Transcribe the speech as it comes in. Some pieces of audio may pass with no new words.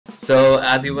So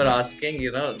as you were asking,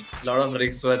 a lot of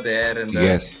rigs were there and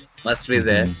Yes. must be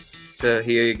there. hmm So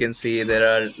here you can see there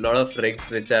are a lot of rigs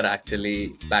which are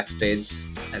actually backstage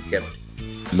I've kept.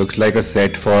 Looks like a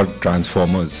set for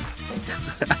Transformers.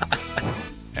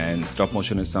 And stop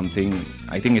motion is something,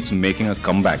 I think it's making a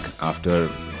comeback after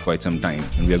quite some time.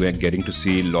 And we are getting to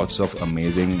see lots of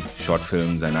amazing short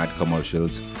films and ad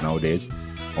commercials nowadays,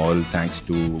 all thanks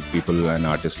to people and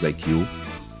artists like you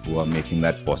who are making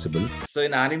that possible. So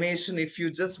in animation, if you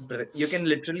just you can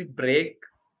literally break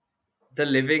the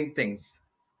living things.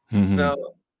 hmm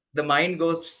So the mind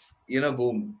goes,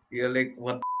 boom. You're like,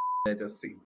 what I just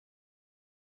see.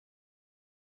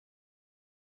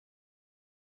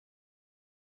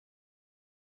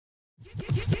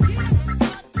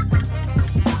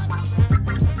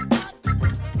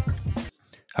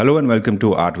 Hello and welcome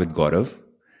to Art with Gaurav.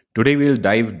 Today we'll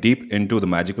dive deep into the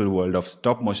magical world of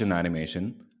stop motion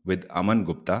animation with Aman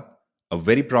Gupta, a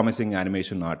very promising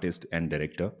animation artist and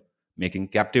director, making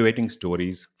captivating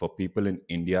stories for people in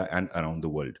India and around the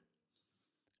world.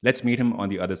 Let's meet him on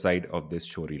the other side of this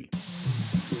showreel.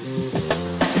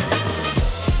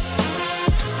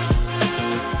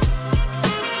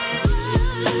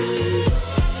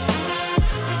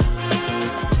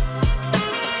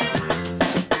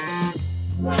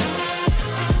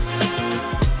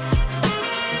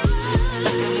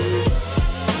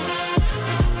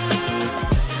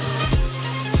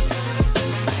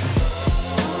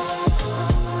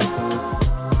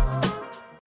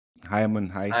 Hi Aman,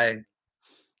 hi. Hi,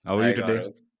 How are you hi, today?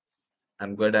 Gaurav.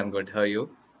 I'm good. I'm good. How are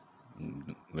you?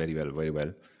 Very well, very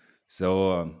well.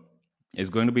 So it's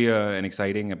going to be an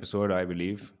exciting episode, I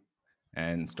believe.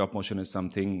 And stop motion is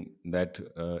something that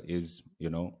is,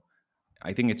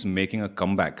 I think it's making a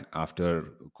comeback after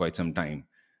quite some time.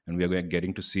 And we are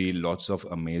getting to see lots of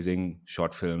amazing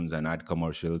short films and ad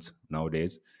commercials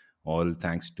nowadays, all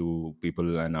thanks to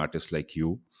people and artists like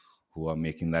you who are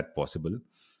making that possible.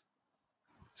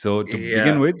 So to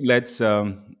begin Yeah, with, let's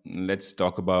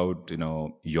talk about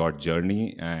your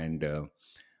journey and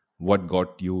what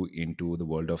got you into the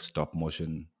world of stop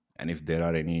motion, and if there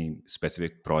are any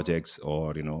specific projects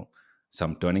or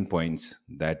some turning points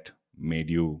that made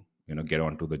you get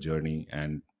onto the journey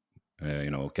and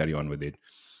carry on with it.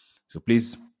 So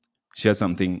please share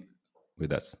something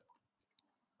with us.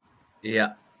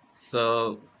 yeah.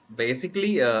 So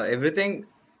basically, everything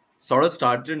sort of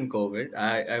started in COVID.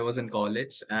 I was in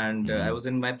college and I hmm was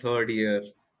in my third year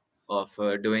of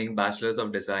doing Bachelor's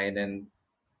of Design in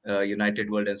United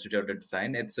World Institute of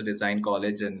Design. It's a design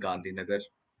college in Gandhinagar,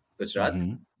 Gujarat.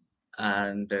 hmm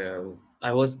And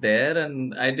I was there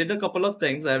and I did a couple of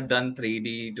things. I've done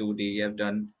 3D, 2D, I've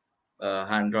done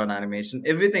hand-drawn animation,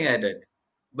 everything I did.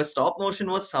 But stop motion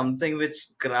was something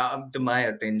which grabbed my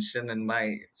attention and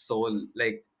my soul.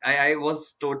 Like I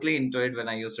was totally into it when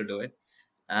I used to do it.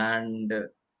 And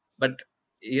but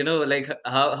like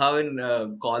how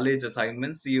in college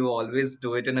assignments you always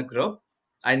do it in a group.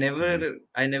 hmm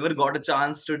I never got a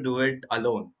chance to do it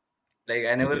alone. Like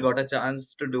I never Okay. got a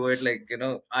chance to do it. Like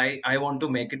I want to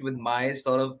make it with my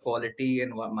sort of quality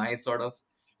and my sort of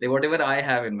like whatever I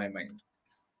have in my mind.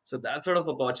 So that sort of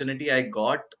opportunity I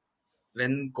got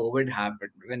when COVID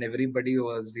happened, when everybody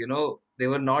was, they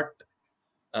were not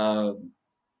uh,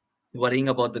 worrying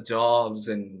about the jobs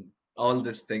and all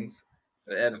these things.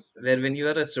 Where when you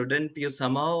are a student, you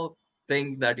somehow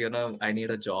think that, I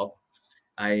need a job.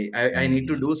 I need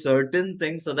to hmm do certain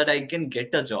things so that I can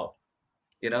get a job,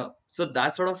 So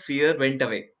that sort of fear went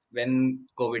away when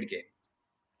COVID came.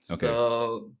 Okay.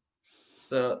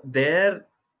 So there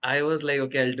I was like,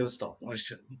 okay, I'll do stop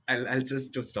motion. I'll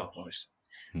just do stop motion.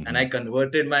 And I hmm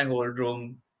converted my whole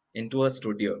room into a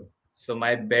studio. So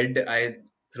my bed, I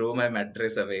threw my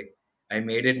mattress away. I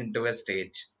made it into a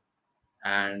stage.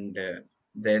 And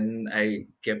then I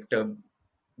kept a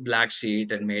black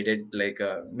sheet and made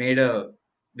a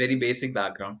very basic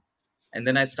background. And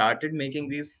then I started making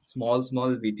these small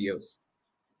videos.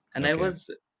 And I Okay.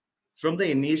 was from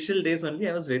the initial days only,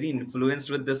 I was very influenced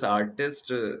with this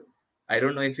artist. I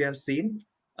don't know if you have seen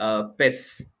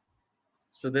Pes.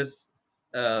 So this,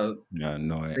 uh,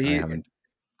 No, so I he, haven't.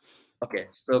 okay.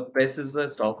 So Pes is a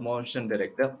stop motion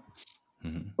director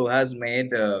hmm who has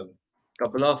made a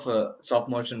couple of stop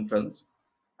motion films.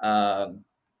 Uh,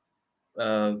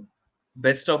 uh,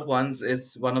 Best of ones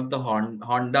is one of the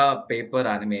Honda paper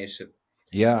animation,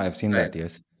 Yeah, I've seen right? that.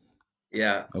 Yes.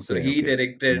 Yeah, so Okay. he Okay.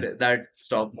 Yeah. directed that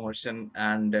stop motion,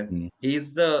 and Mm.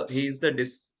 he's the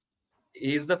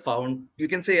found you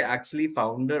can say actually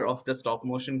founder of the stop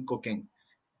motion cooking.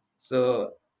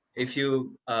 So if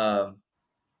you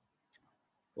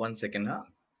one second, huh?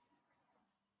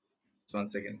 Just one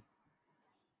second.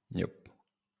 Yep.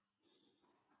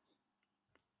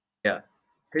 Yeah.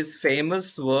 His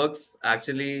famous works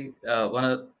actually one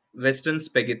of Western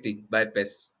Spaghetti by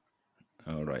Pes.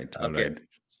 All right. All Okay. right.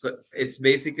 So it's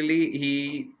basically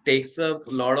he takes up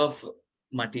a lot of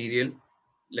material,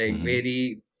 like Mm-hmm.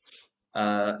 very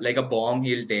like a bomb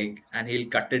he'll take and he'll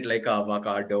cut it like a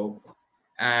avocado.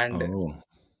 And Oh.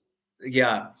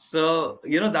 yeah, so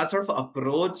that sort of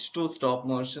approach to stop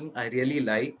motion I really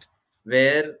liked,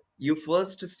 where you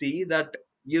first see that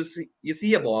you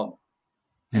see a bomb,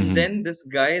 and Mm-hmm. then this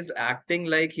guy is acting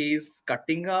like he's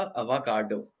cutting a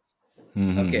avocado.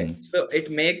 Okay, Mm-hmm. so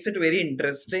it makes it very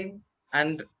interesting,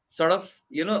 and sort of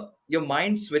your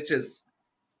mind switches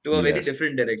to a very Yes.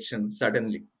 different direction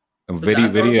suddenly. A So very,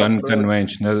 that sort very of approach,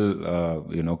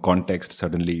 unconventional, context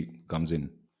suddenly comes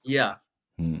in. yeah,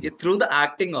 Mm. through the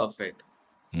acting of it.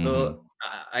 Mm-hmm. So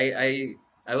I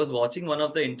was watching one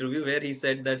of the interview where he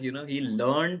said that he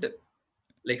learned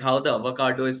like how the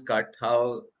avocado is cut,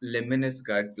 how lemon is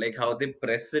cut, like how they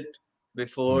press it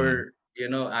Mm. before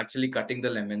actually cutting the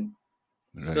lemon.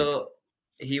 Right. So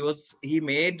he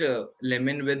made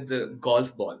lemon with the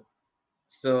golf ball.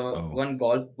 So Oh. one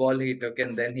golf ball he took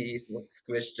and then he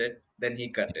squished it, then he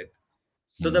cut it.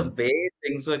 So the Mm-hmm. way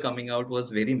things were coming out was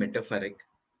very metaphoric.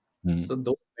 So Mm.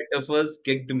 those metaphors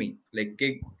kicked me, like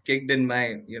kicked in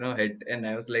my head, and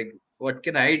I was like, what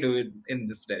can I do in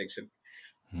this direction?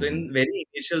 So Mm-hmm. in very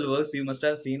initial works, you must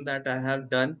have seen that I have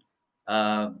done.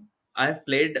 Uh, I've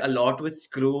played a lot with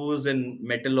screws and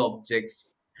metal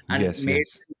objects and Yes. made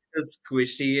Yes. them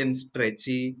squishy and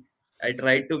stretchy. I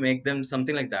tried to make them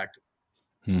something like that.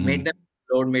 Made them Mm-hmm.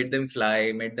 float, made them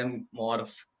fly, made them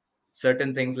morph,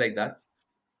 certain things like that.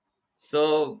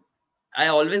 So I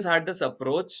always had this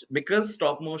approach because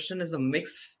stop motion is a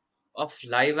mix of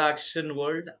live action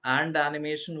world and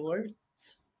animation world,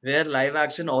 where live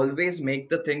action always make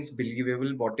the things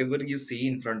believable whatever you see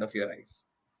in front of your eyes.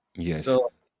 Yes.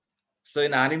 So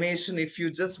in animation, if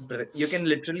you just you can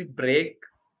literally break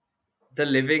the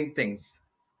living things.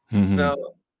 Mm-hmm.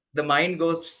 So the mind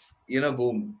goes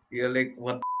boom. You're like,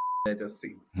 what I just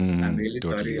see. I'm Mm-hmm. really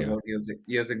Totally. sorry Yeah. about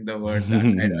using the word that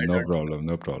I No don't problem.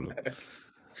 No problem.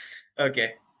 know.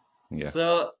 Okay. Yeah.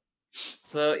 So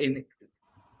so in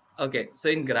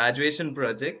in graduation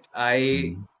project,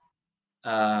 Mm.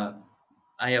 uh,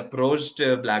 I approached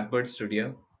Blackbird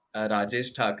Studio,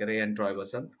 Rajesh Thakare and Troy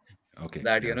Vasant, Okay.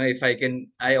 that Yeah. if I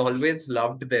can, I always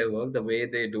loved their work. The way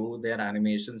they do their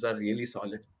animations are really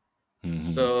solid.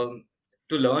 Mm-hmm. So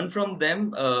to learn from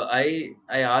them, I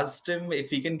asked him if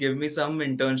he can give me some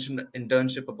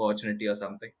internship opportunity or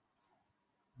something.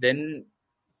 Then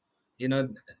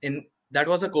in that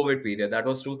was a COVID period. That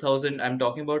was 2000. I'm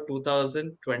talking about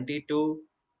 2022.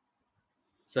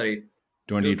 Sorry,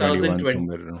 2021 2020,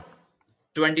 somewhere around.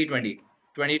 2020,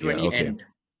 Yeah. 2020 Okay. end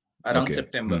around Okay.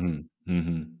 September. Mm-hmm.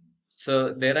 Mm-hmm.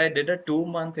 So there I did a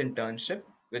 2-month internship,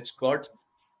 which got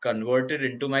converted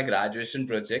into my graduation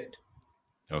project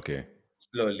Okay.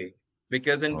 slowly.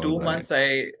 Because in All two right. months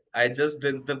I just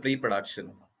did the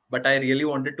pre-production, but I really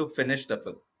wanted to finish the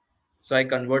film. So I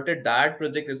converted that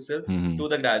project itself Mm-hmm. to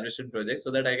the graduation project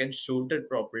so that I can shoot it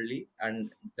properly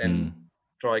and then Mm.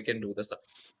 Troy can do the stuff.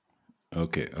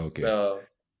 Okay. Okay. So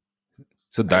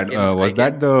So I that can I was can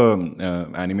that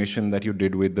the animation that you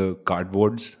did with the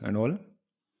cardboards and all?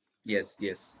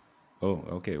 yes, Oh,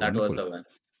 okay, that was wonderful. the one.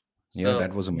 Yeah,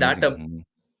 that So was that amazing. Mhm.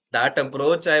 that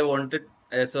approach I wanted,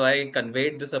 so I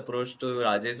conveyed this approach to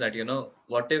Rajesh that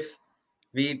what if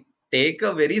we take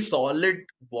a very solid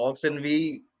box and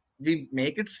we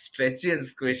make it stretchy and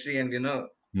squishy, and the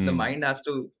Hmm. mind has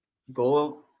to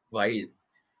go wild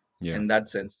Yeah. in that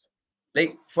sense.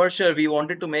 Like for sure we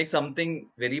wanted to make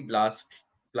something very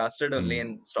blasted only Hmm.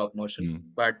 in stop motion, Hmm.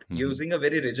 but Hmm. using a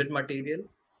very rigid material,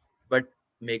 but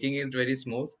making it very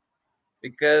smooth.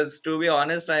 Because to be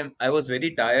honest, I was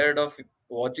very tired of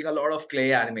watching a lot of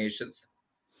clay animations,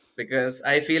 because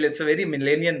I feel it's a very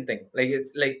millennium thing.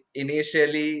 Like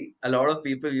initially a lot of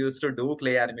people used to do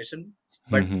clay animation,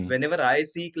 but Hmm. whenever I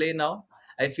see clay now,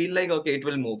 I feel like okay, it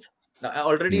will move. Now,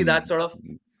 already Hmm. that sort of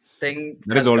thing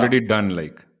That is has already come. done.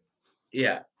 Like.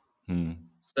 Yeah.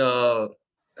 Hmm. So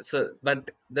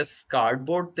but this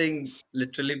cardboard thing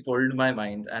literally pulled my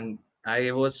mind, and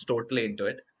I was totally into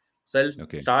it. So I'll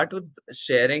Okay. start with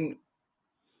sharing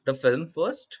the film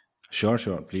first. Sure.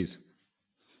 Sure. Please.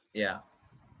 Yeah,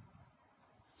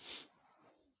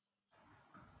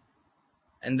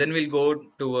 and then we'll go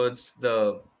towards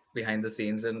the behind the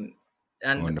scenes, and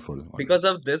Wonderful. because Wonderful.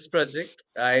 of this project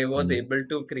I was Hmm. able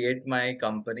to create my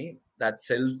company that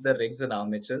sells the rigs and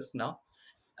armatures now.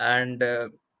 And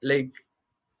like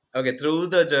okay, through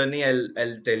the journey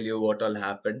I'll tell you what all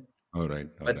happened. All right.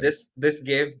 All But right. this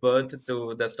gave birth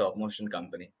to the stop motion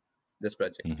company, this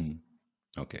project. Hmm.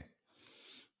 Okay.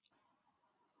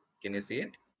 Can you see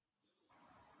it?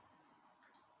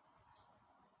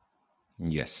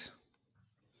 Yes.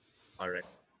 All right.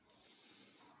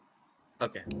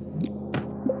 Okay.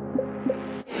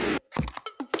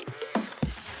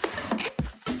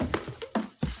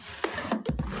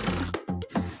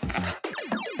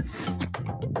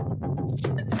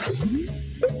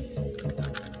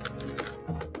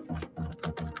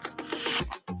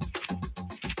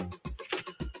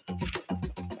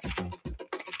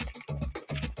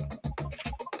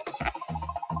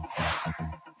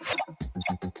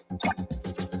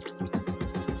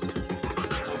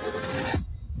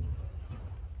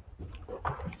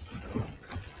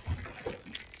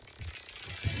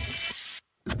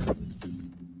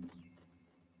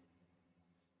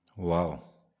 Wow.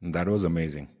 That was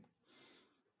amazing.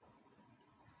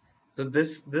 So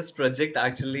this project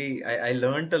actually, I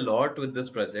learned a lot with this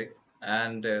project,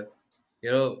 and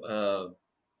you know,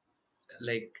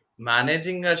 like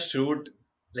managing a shoot,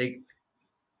 like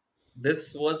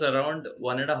this was around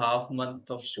 1.5 month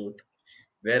of shoot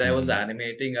where I was Hmm.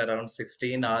 animating around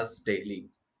 16 hours daily.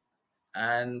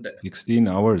 And 16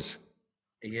 hours.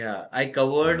 yeah, I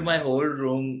covered my Wow. whole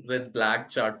room with black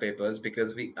chart papers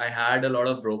because I had a lot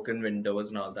of broken windows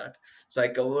and all that. So I Hmm.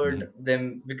 covered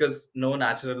them because no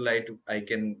natural light I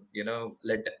can,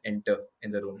 let enter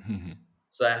in the room. Hmm.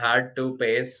 So I had to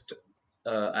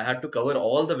cover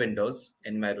all the windows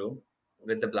in my room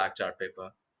with the black chart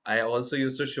paper. I also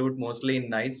used to shoot mostly in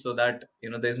nights so that,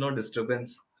 there's no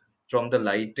disturbance from the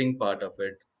lighting part of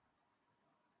it,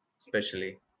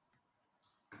 especially.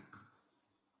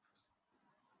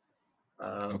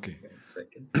 Okay. 1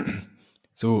 second.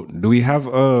 So, do we have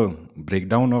a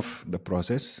breakdown of the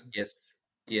process? Yes,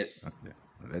 yes. Okay.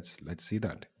 Let's see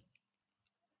that.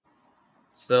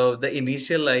 So the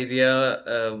initial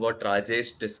idea, what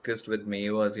Rajesh discussed with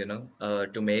me was,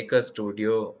 to make a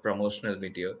studio promotional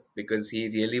video because he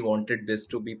really wanted this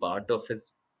to be part of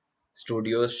his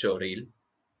studio's showreel,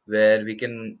 where we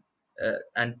can,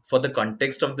 and for the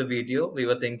context of the video, we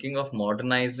were thinking of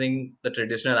modernizing the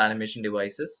traditional animation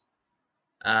devices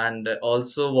and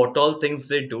also what all things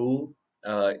they do.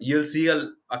 You'll see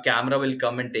a camera will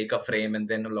come and take a frame, and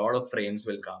then a lot of frames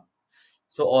will come.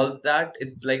 So all that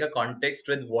is like a context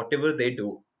with whatever they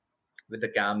do with the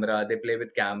camera. They play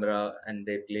with camera and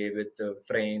they play with the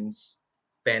frames.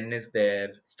 Pen is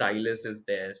there, stylus is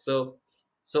there. So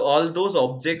all those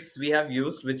objects we have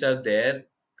used, which are there,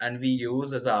 and we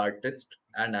use as an artist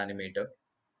and animator.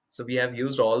 So we have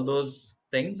used all those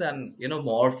things and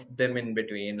morphed them in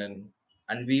between,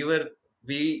 and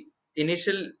we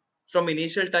initial from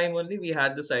initial time only we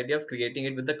had this idea of creating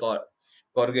it with the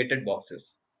corrugated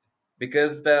boxes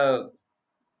because the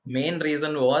main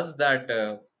reason was that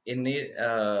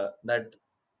that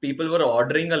people were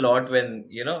ordering a lot when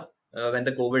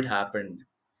the COVID happened.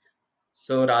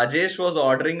 So Rajesh was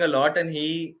ordering a lot, and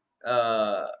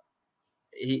uh,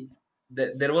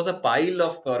 there was a pile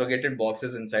of corrugated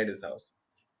boxes inside his house.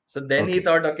 So then he Okay.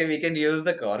 thought, okay, we can use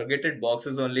the corrugated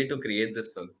boxes only to create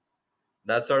this film.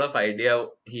 That sort of idea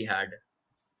he had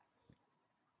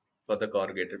for the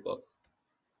corrugated box.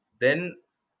 Then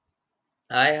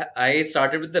I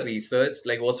started with the research,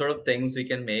 like what sort of things we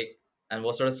can make and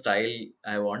what sort of style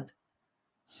I want.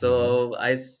 Hmm. So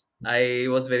I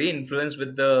was very influenced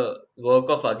with the work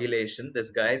of Agilation.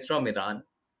 This guy is from Iran,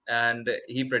 and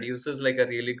he produces like a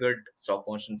really good stop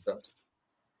motion films.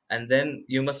 And then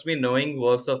you must be knowing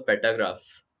works of Petagraph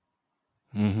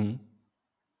Hmm.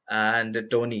 and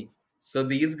Tony. So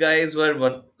these guys were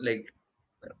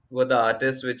the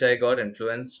artists which I got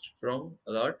influenced from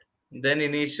a lot. Then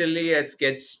initially I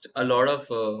sketched a lot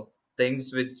of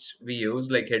things which we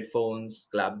use like headphones,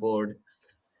 clapboard,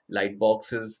 light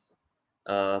boxes,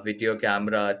 video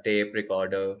camera, tape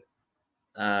recorder,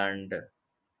 and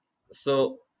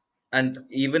so and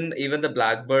even the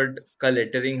blackbird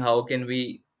lettering. How can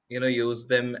we use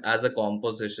them as a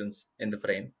compositions in the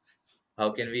frame?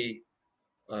 How can we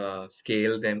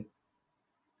scale them?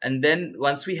 And then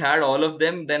once we had all of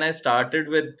them, then I started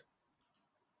with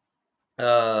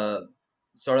uh,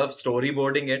 sort of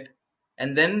storyboarding it.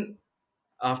 And then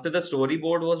after the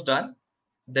storyboard was done,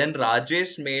 then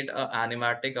Rajesh made a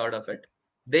animatic out of it.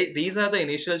 These are the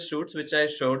initial shoots which I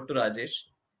showed to Rajesh,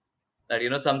 that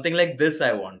something like this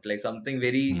I want, like something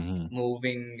very Hmm.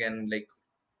 moving and like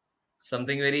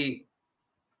something very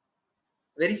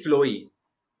very flowy.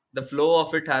 The flow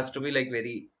of it has to be like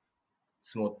very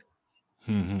smooth.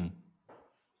 Hmm.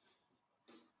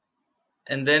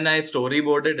 And then I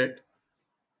storyboarded it,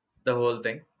 the whole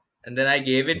thing, and then I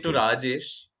gave it to Okay.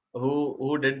 Rajesh.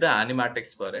 who did the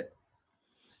animatics for it.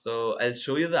 So I'll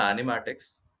show you the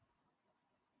animatics.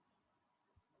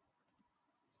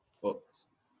 Oops,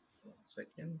 1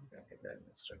 second. Okay, I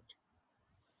missed it.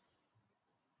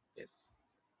 Yes.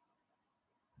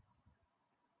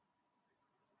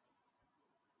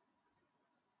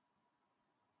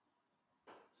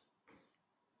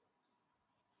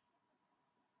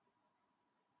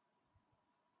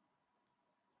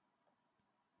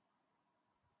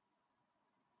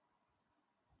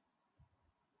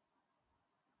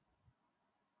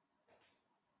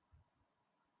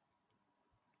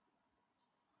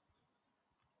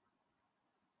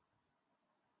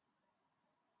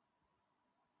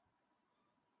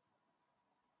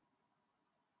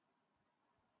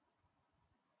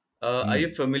 Are you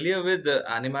Hmm. familiar with the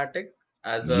animatic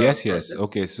as a Yes, yes. process?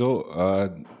 Okay, so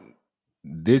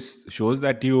this shows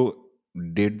that you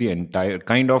did the entire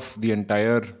kind of the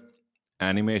entire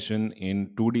animation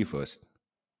in 2D first,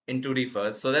 In 2D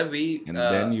first, so that we and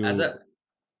then you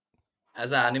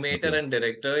as an animator okay. and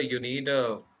director, you need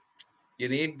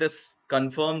this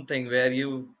confirmed thing where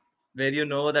you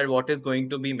know that what is going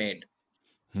to be made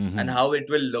and Hmm. how it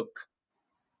will look.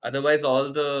 Otherwise,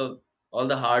 all the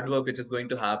hard work which is going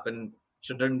to happen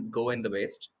shouldn't go in the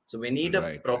waste. So we need a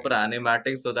Right, proper right.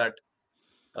 animatic so that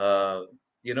uh,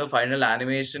 final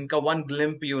animation ka one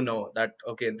glimpse, that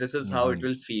okay, this is how it Hmm.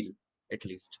 will feel, at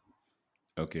least.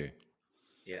 Okay.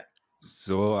 Yeah.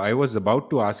 So I was about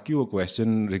to ask you a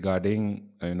question regarding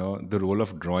the role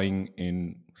of drawing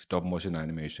in stop motion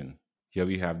animation. Here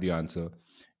we have the answer.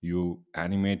 You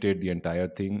animated the entire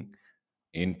thing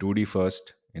in 2D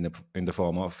first in the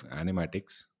form of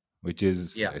animatics, which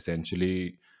is Yeah.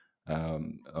 essentially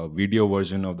a video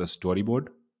version of the storyboard,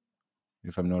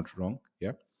 if I'm not wrong.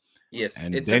 Yeah, Yes,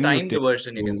 and it's a then you timed take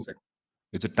version, you can to say.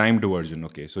 it's a timed version.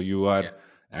 Okay, so you are Yeah.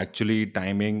 actually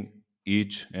timing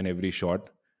each and every shot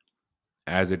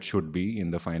as it should be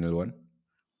in the final one,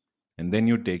 and then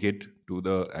you take it to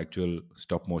the actual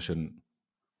stop motion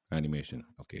animation.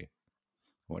 Okay,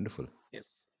 wonderful.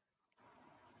 Yes.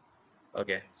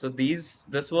 Okay. So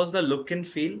this was the look and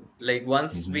feel. Like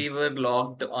once Hmm. we were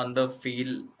logged on the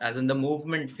feel, as in the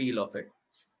movement feel of it,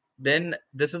 then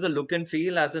this is the look and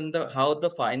feel as in the how the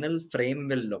final frame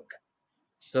will look.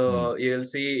 Hmm. So you'll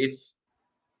see it's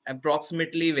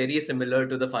approximately very similar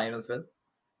to the final film.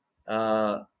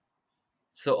 Uh,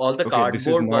 so all the Okay, this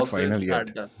is cardboard not boxes final yet.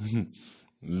 had the.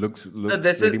 So Looks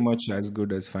this is, pretty much as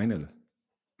good as final.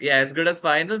 yeah, as good as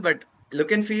final, but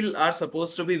look and feel are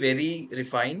supposed to be very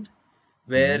refined,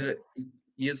 Hmm. where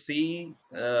you see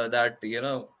that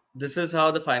this is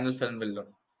how the final film will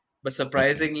look. But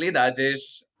Okay. surprisingly,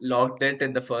 Rajesh logged it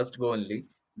in the first go only,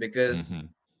 because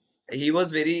Hmm. he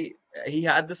was very he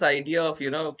had this idea of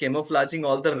camouflaging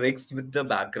all the rigs with the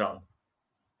background.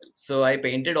 So I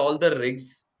painted all the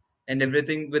rigs and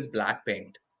everything with black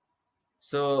paint.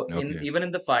 So in Okay. even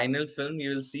in the final film,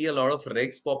 you will see a lot of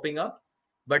rigs popping up,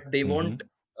 but Hmm.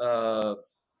 uh,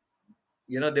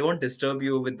 they won't disturb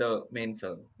you with the main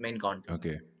film, main content.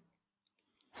 Okay.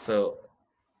 So,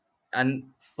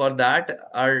 and for that,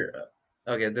 our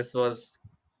okay, this was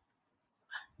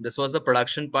the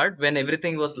production part when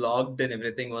everything was logged and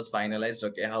everything was finalized.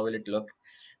 Okay, how will it look?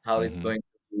 How it's Hmm. going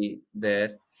to be there?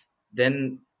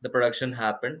 Then the production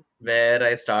happened where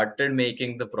I started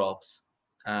making the props,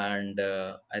 and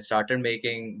I started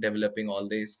developing all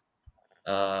these.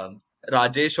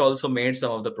 Rajesh also made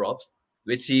some of the props,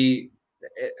 which he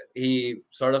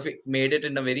sort of made it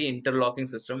in a very interlocking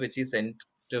system, which he sent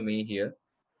to me here,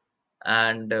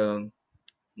 and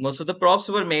most of the props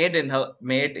were made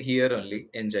here only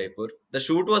in Jaipur. The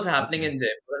shoot was happening Okay. in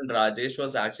Jaipur, and Rajesh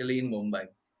was actually in Mumbai.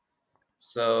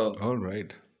 So All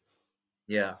right.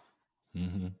 yeah,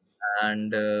 Mm-hmm.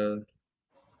 and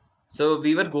so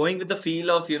we were going with the feel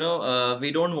of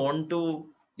we don't want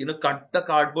to cut the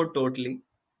cardboard totally,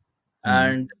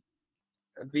 Hmm. and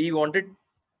we wanted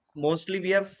mostly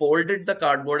we have folded the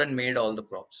cardboard and made all the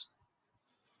props,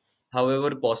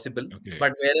 however possible, Okay.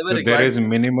 but wherever So there required. is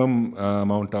minimum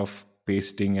amount of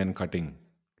pasting and cutting.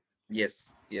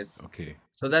 Yes, yes. Okay.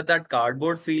 So that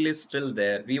cardboard feel is still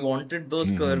there. We wanted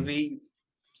those Hmm. curvy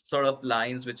sort of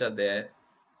lines which are there,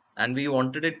 and we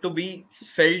wanted it to be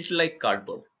felt like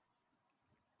cardboard.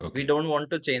 We Okay. don't want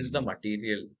to change the Hmm.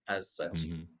 material as such.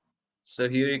 Hmm. So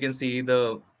here you can see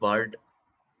the bird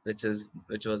which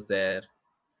was there.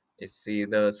 You see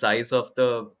the size of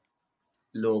the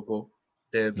logo,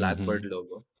 the Blackbird Hmm.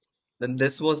 logo. Then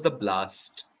this was the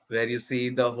blast, where you see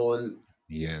the whole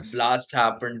Yes. blast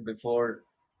happened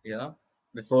you know,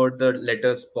 before the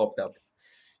letters popped up.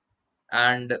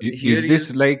 And here Is you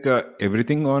this like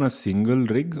everything on a single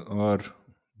rig or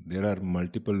There are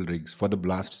multiple rigs for the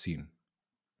blast scene.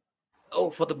 Oh,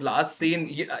 for the blast scene,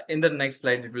 yeah, in the next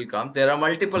slide it will come. There are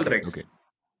multiple Okay, okay, rigs.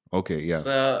 okay. Yeah.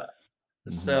 So,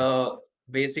 Hmm. so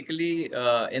basically,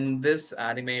 in this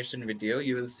animation video,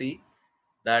 you will see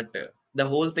that the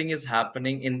whole thing is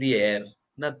happening in the air.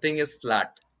 Nothing is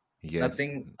flat.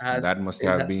 Yes, Nothing that has must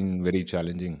is have been very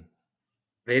challenging.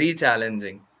 very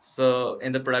challenging. So,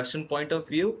 in the production point of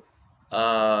view,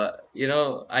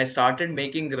 I started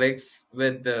making rigs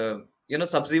with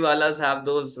Sabziwalas have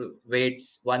those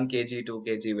weights, 1 kg, 2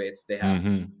 kg weights they have.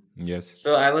 Yes.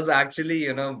 So I was actually,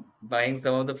 buying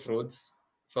some of the fruits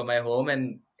for my home,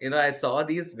 and I saw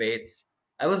these weights.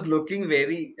 I was looking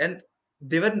and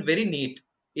they were very neat.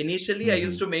 Initially, I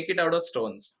used Hmm. to make it out of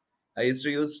stones. I used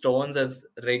to use stones as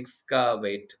rigs ka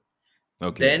weight.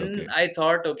 Okay, Then okay. I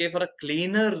thought, okay, for a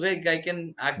cleaner rig, I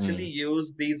can actually Mm.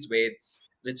 use these weights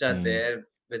which are Mm. there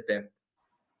with them.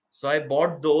 So I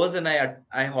bought those, and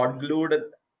I hot glued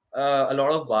a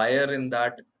lot of wire in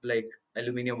that, like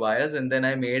aluminum wires, and then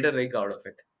I made a rig out of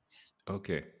it.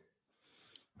 Okay.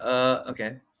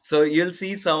 Okay. So you'll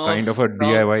see Kind of a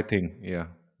DIY thing. Yeah.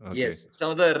 Okay.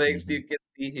 some of the rigs Hmm. you can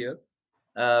see here,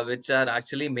 which are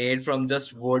actually made from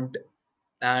just wood,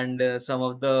 and some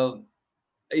of the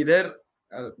either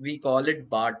we call it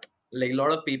bat, like a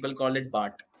lot of people call it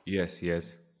bat. Yes,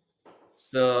 yes.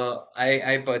 So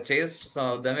I purchased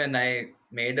some of them, and I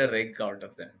made a rig out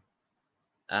of them.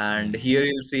 And Mm. here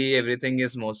you'll see everything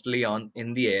is mostly on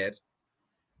in the air.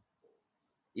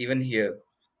 Even here,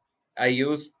 I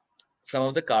use some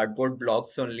of the cardboard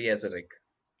blocks only as a rig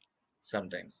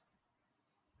sometimes.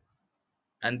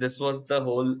 And this was the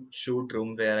whole shoot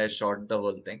room where I shot the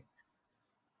whole thing.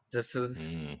 This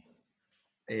is, Mm.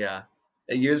 yeah.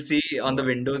 You'll see on the Wow.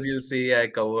 windows, you'll see I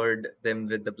covered them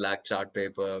with the black chart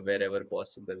paper wherever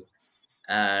possible.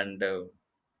 And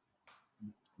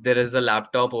there is a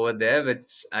laptop over there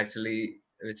which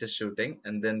is shooting,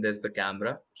 and then there's the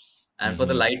camera. And for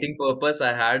the Hmm. lighting purpose,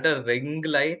 I had a ring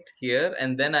light here,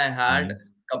 and then I had a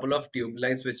Mm. couple of tube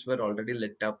lights which were already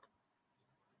lit up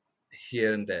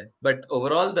here and there. But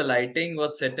overall, the lighting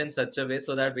was set in such a way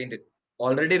so that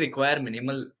already require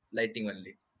minimal lighting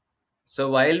only. So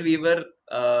while we were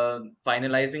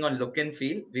finalizing on look and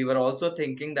feel, we were also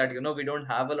thinking that we don't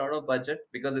have a lot of budget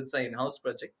because it's an in-house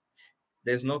project.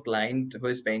 There's no client who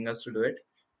is paying us to do it.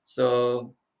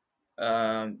 So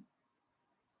um,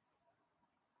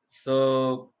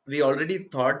 we already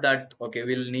thought that okay,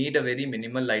 we'll need a very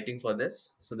minimal lighting for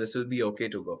this, so this will be okay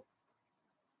to go.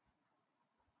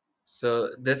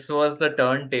 So this was the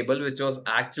turntable which was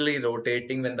actually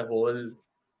rotating when the whole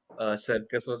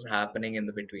circus was happening in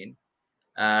the between,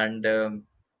 and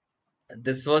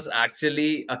this was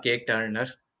actually a cake turner.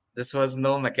 This was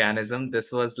no mechanism.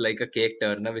 This was like a cake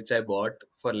turner which I bought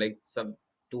for like some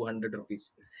 200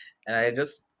 rupees. And I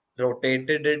just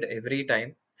rotated it every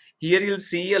time. Here you'll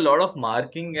see a lot of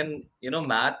marking, and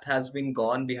math has been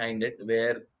gone behind it,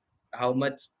 where how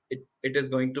much it is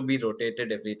going to be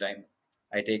rotated every time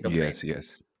I take a frame. Yes,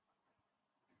 yes.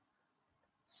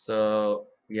 So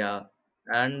yeah,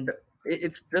 and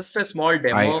it's just a small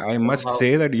I demo of I must how.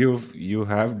 say that you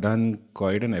have done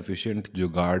quite an efficient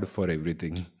jugaad for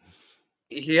everything,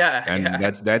 Yeah, and yeah.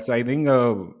 that's I think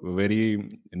a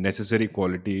very necessary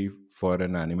quality for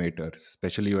an animator,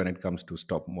 especially when it comes to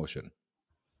stop motion.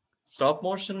 Stop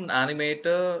motion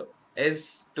animator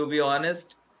is, to be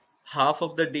honest, half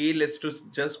of the deal is to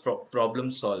just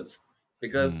problem solve,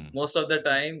 because Hmm. most of the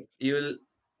time you'll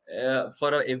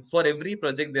for every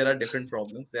project there are different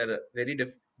problems. There are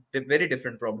very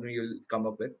different problem you'll come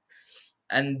up with,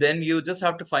 and then you just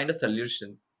have to find a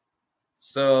solution.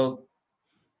 So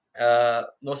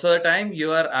most of the time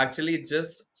you are actually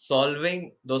just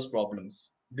solving those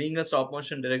problems. Being a stop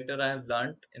motion director, I have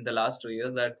learned in the last 2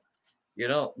 years that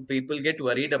people get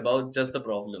worried about just the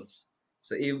problems.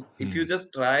 So if you Hmm.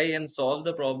 just try and solve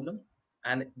the problem,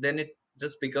 and then it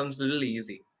just becomes a little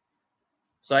easy.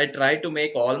 So I try to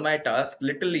make all my tasks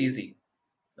little easy.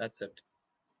 That's it.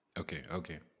 Okay,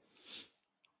 okay.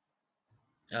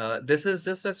 This is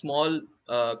just a small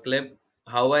clip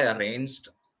how I arranged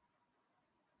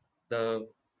the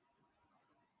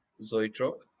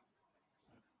zoetrope.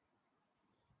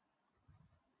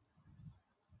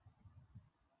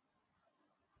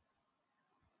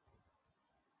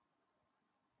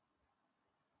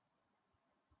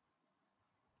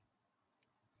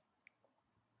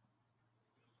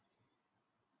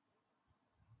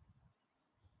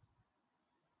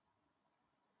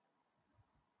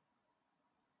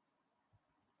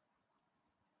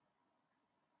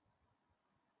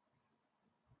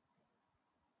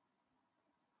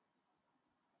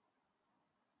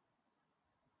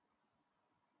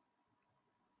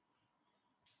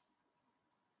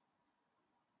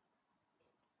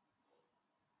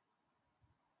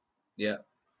 Yeah.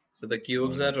 So the All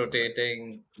cubes are right, all right.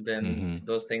 rotating, then Mm-hmm.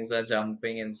 those things are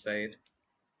jumping inside.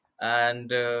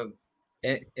 And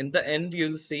in the end,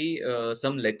 you'll see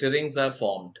some letterings are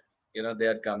formed. They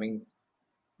are coming,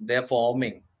 they are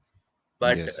forming.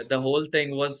 But Yes. the whole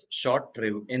thing was shot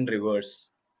in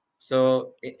reverse.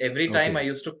 So every time I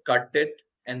Okay. used to cut it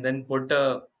and then put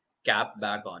a cap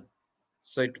back on.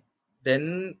 So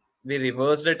then we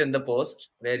reversed it in the post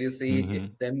where you see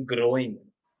Mm-hmm. them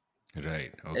growing.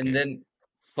 Right. And Okay. then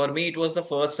for me, it was the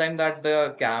first time that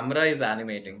the camera is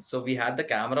animating. So we had the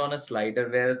camera on a slider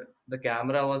where the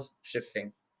camera was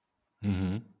shifting.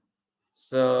 Mm-hmm.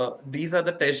 So these are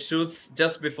the test shoots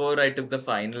just before I took the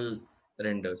final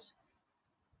renders.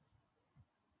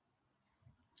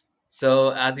 So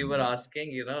as you were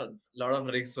asking, a lot of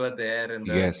rigs were there and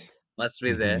Yes. must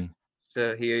be there. Mm-hmm.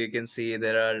 So here you can see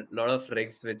there are a lot of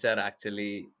rigs which are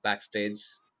actually backstage.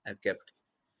 I've kept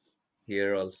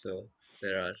here also.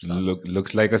 There are some.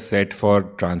 Looks like a set for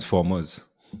Transformers.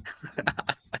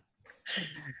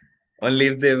 Only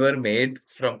if they were made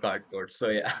from cardboard. So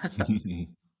yeah.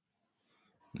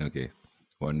 Okay.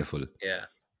 Wonderful. Yeah.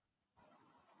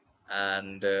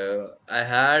 And I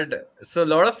had so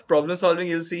a lot of problem solving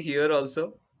you'll see here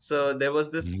also. So there was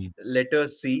this Mm-hmm. letter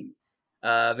C,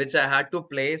 which I had to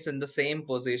place in the same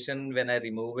position when I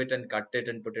remove it and cut it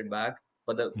and put it back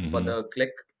for Mm-hmm. the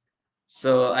click.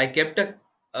 So I kept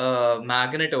a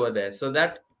magnet over there so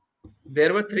that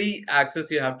there were three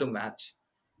axes you have to match.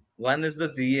 One is the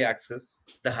Z axis,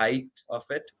 the height of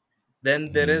it.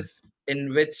 Then there Mm-hmm. is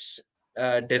in which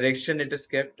direction it is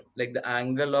kept, like the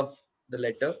angle of the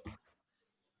letter,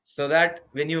 so that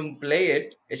when you play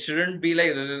it, it shouldn't be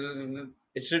like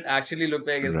it should actually look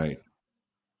like Right. it's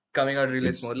coming out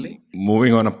really It's smoothly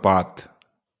moving on a path.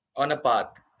 on a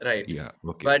path, right? Yeah.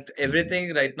 Okay. But Mm-hmm.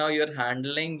 everything right now you're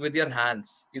handling with your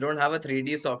hands. You don't have a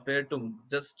 3D software to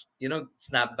just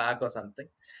snap back or something.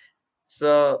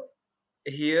 So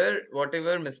here,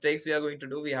 whatever mistakes we are going to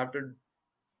do, we have to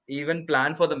even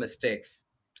plan for the mistakes.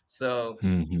 So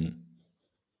Mm-hmm.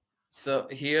 So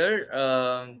here,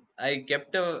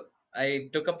 I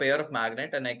took a pair of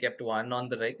magnet and I kept one on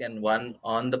the rig and one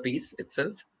on the piece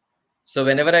itself. So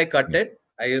whenever I cut Okay. it,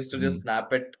 I used to just Mm.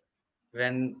 snap it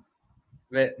when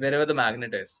wherever the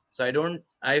magnet is. So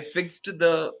I fixed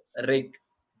the rig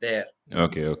there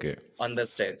Okay. Okay. on the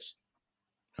stage.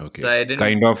 So Okay. I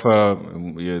didn't Kind of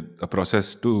yeah, a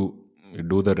process to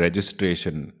do the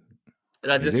registration,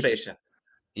 is it? registration.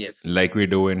 Yes. Like we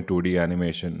do in 2D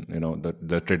animation,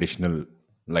 the traditional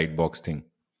light box thing.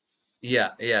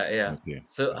 Yeah, yeah, yeah. Okay.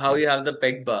 So how Okay. you have the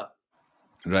peg bar.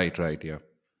 Right. Right. Yeah.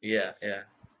 Yeah, yeah,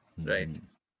 right.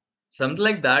 Hmm. Something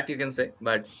like that you can say,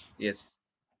 but yes.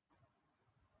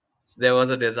 So there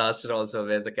was a disaster also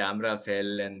where the camera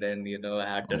fell and then I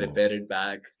had to Oh. repair it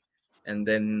back, and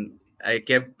then I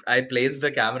placed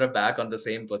the camera back on the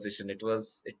same position. It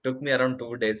took me around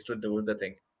 2 days to do the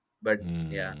thing, but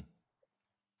yeah. Hmm.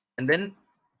 And then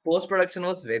post production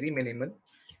was very minimal,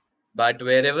 but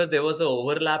wherever there was a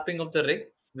overlapping of the rig,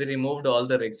 we removed all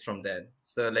the rigs from there.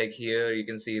 So like here you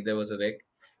can see there was a rig,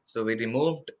 so we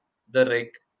removed the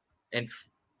rig and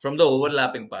from the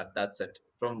overlapping part. That's it.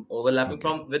 From overlapping Okay.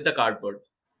 from with the cardboard,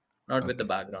 not with the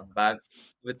Okay. background.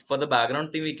 With for the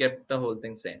background thing, we kept the whole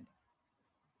thing same.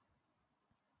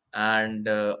 And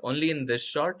only in this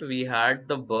shot, we had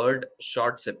the bird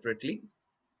shot separately,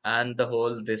 and the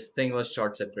whole this thing was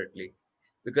shot separately.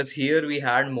 Because here we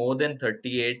had more than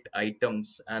 38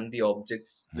 items and the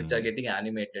objects which are Hmm. getting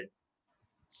animated.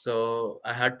 So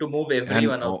I had to move every And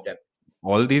one of them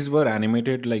all these were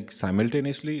animated like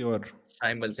simultaneously, or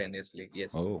simultaneously.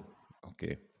 Yes. oh,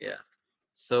 okay. Yeah.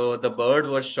 So the bird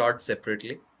was shot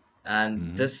separately,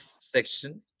 and Hmm. this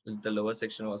section, the lower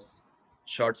section, was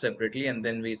shot separately, and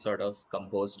then we sort of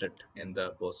composed it in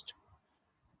the post.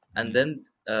 And Yeah. then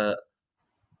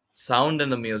sound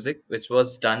and the music, which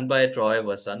was done by Troy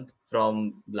Vasant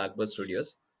from Blackbird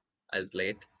Studios. I'll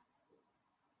play it.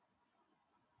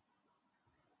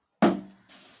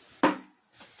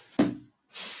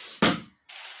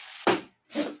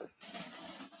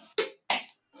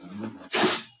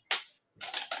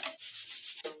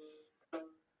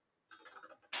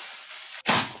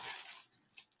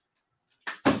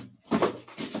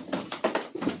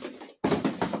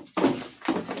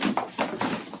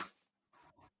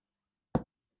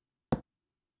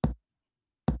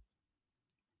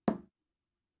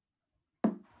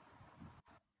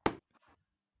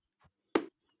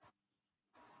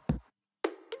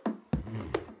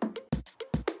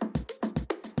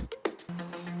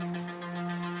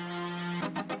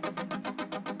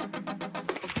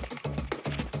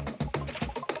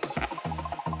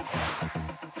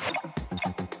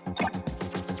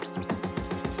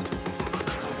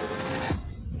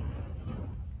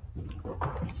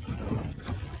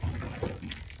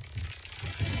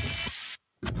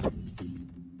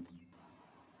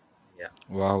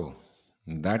 Wow.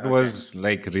 That Okay. was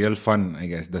like real fun, I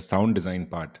guess, the sound design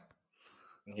part.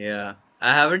 Yeah.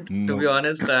 I haven't, to be No.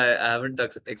 honest, I haven't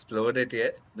explored it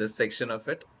yet, this section of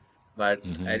it,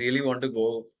 but I Mhm. really want to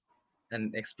go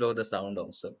and explore the sound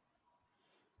also.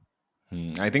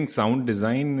 I think sound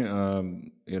design,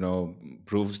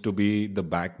 proves to be the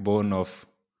backbone of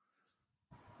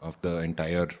the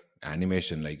entire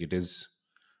animation. Like it is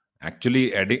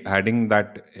actually adding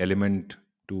that element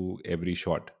to every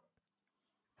shot,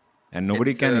 and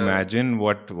nobody It's can imagine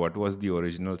what was the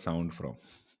original sound from.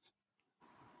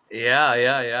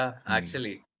 yeah. Mm.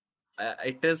 Actually,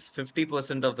 it is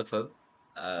 50% of the film,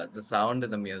 the sound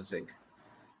and the music.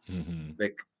 Mhm.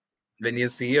 Like when you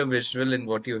see a visual and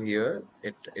what you hear,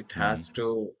 it has Mhm.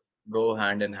 to go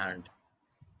hand in hand.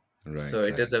 So Right,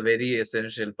 it is right, a very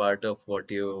essential part of what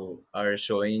you are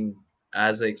showing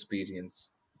as an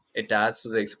experience. It adds to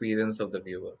the experience of the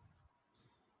viewer.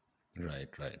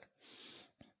 right.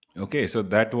 Okay, so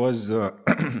that was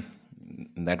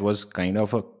that was kind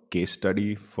of a case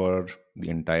study for the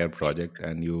entire project,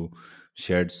 and you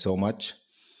shared so much.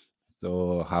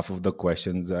 So half of the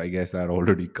questions, I guess, are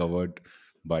already covered.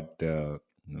 But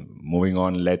moving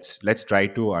on, let's try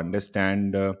to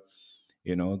understand,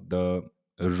 the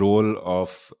role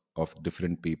of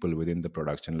different people within the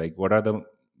production. Like, what are the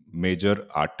major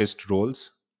artist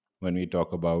roles when we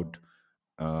talk about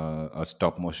a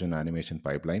stop motion animation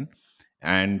pipeline?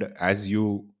 And as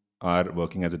you are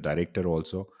working as a director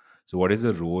also, so what is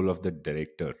the role of the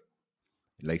director?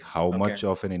 Like, how Okay. much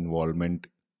of an involvement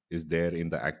is there in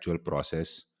the actual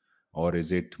process, or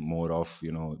is it more of,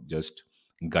 just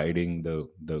guiding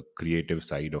the creative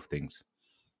side of things?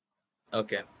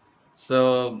 Okay.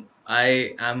 So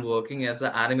I am working as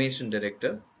an animation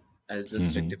director. I'll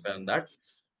just Hmm. rectify on that.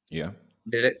 Yeah.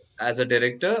 As a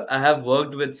director, I have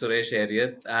worked with Suresh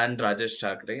Ariat and Rajesh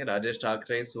Thackeray. Rajesh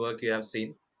Thackeray's work you have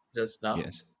seen just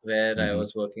now, Yes. where I Hmm.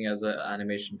 was working as an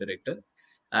animation director.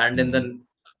 And Hmm.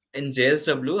 in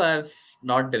JSW, I've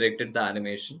not directed the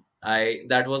animation. I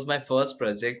That was my first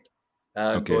project,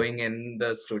 Okay. going in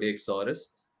the Studio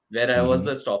Eeksaurus, where I was Hmm.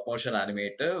 the stop motion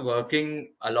animator,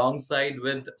 working alongside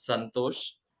with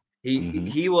Santosh.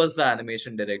 Hmm. He was the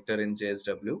animation director in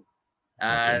JSW,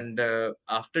 Okay. and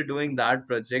after doing that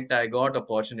project I got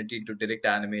opportunity to direct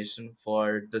animation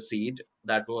for the seed,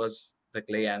 that was the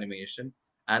clay animation,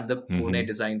 and the Pune Hmm.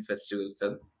 Design Festival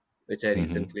film, which I Hmm.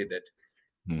 recently did.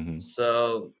 Hmm.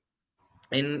 So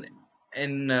in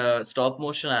stop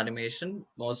motion animation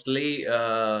mostly,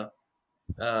 uh,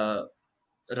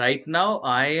 right now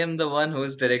I am the one who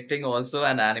is directing also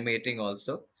and animating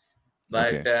also,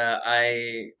 but Okay.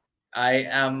 I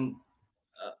am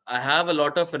I have a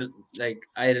lot of like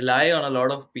I rely on a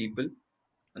lot of people,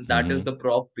 and that is Hmm. the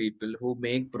prop people who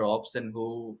make props and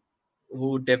who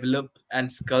develop and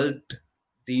sculpt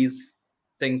these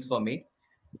things for me.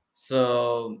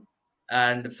 So,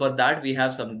 and for that we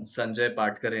have some Sanjay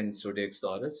Patkar in Studio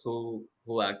Eeksaurus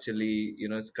who actually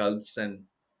sculpts and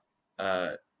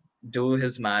uh, do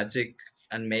his magic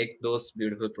and make those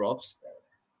beautiful props.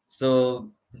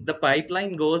 So the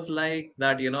pipeline goes like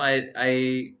that.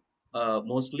 I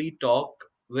mostly talk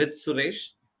with Suresh.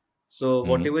 So Hmm.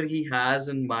 whatever he has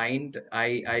in mind,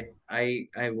 I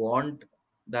want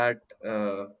that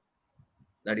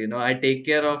I take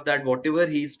care of that. Whatever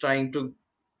he's trying to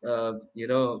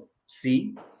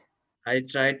see, I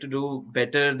try to do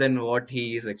better than what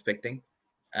he is expecting,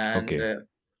 and Okay.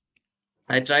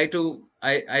 I try to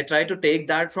take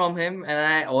that from him, and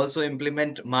I also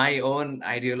implement my own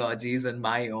ideologies and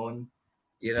my own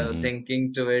Hmm.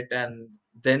 thinking to it, and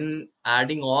then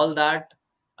adding all that,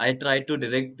 I try to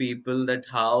direct people that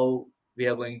how we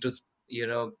are going to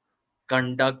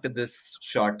conduct this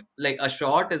shot. Like a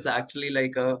shot is actually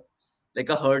like a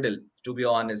hurdle, to be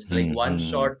honest. Like one Hmm.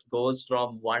 shot goes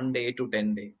from 1 day to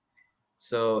 10 day,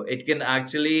 so it can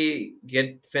actually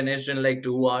get finished in like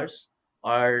 2 hours,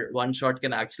 or one shot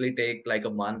can actually take like a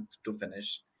month to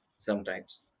finish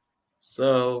sometimes.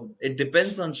 So it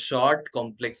depends on shot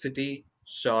complexity,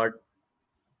 shot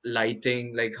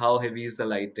lighting, like how heavy is the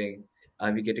lighting?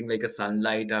 Are we getting like a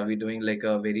sunlight? Are we doing like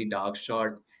a very dark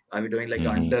shot? Are we doing like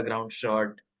an Hmm. underground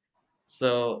shot?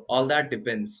 So all that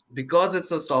depends. Because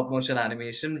it's a stop motion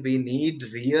animation, we need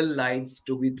real lights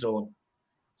to be thrown.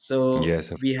 So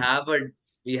Yes, of we course. have a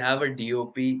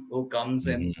DOP who comes Hmm.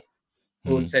 in,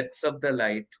 who Hmm. sets up the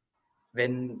light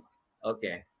when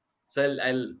okay. So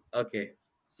okay.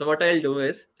 So what I'll do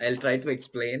is I'll try to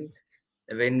explain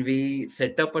when we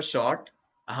set up a shot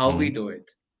how we Hmm. do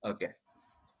it. Okay.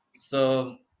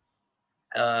 So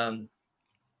um,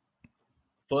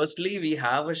 firstly we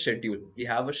have a schedule. We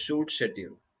have a shoot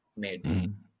schedule made.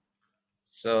 Hmm.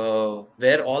 So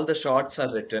where all the shots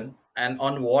are written and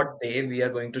on what day we are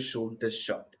going to shoot this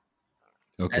shot,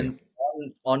 Okay. and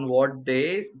on what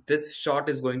day this shot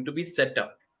is going to be set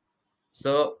up.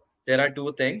 So there are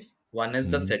two things. One is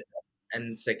the Hmm. setup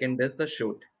and second is the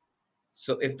shoot.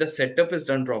 So if the setup is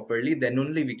done properly, then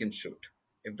only we can shoot.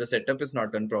 If the setup is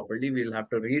not done properly, we'll have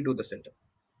to redo the setup.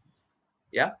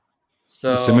 Yeah.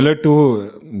 Similar So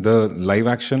to the live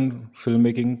action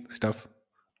filmmaking stuff,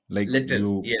 like little,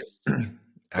 you yes.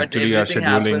 But actually are everything scheduling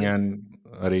happens. and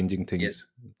arranging things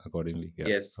Yes, accordingly.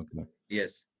 Yeah. yes, Okay.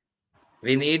 yes.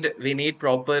 We need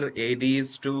proper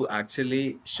ADs to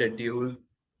actually schedule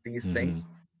these Hmm. things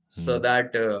so Hmm.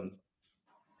 that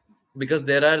because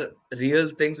there are real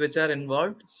things which are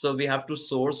involved. So we have to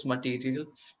source material,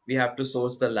 we have to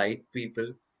source the light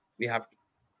people, we have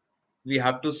we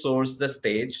have to source the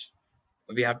stage,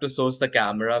 we have to source the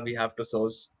camera, we have to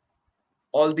source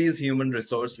all these human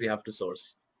resource we have to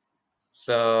source.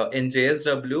 So in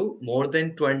JSW, more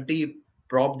than 20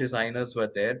 prop designers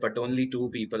were there, but only two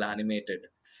people animated.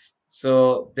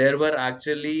 So there were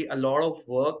actually a lot of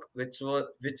work which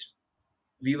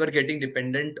we were getting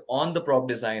dependent on the prop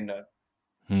designer,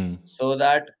 Hmm. so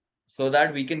that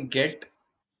we can get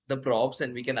the props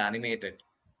and we can animate it.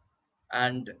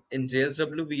 And in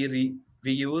JSW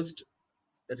we used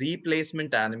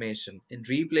replacement animation. In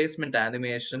replacement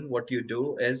animation, what you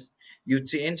do is you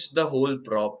change the whole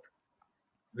prop,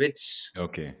 which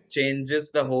Okay.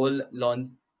 changes the whole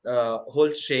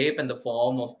shape and the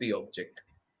form of the object.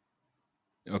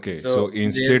 Okay. So So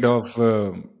in JS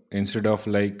instead of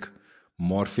like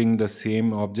morphing the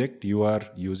same object, you are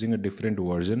using a different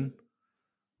version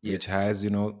which yes, has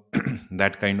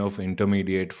that kind of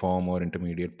intermediate form or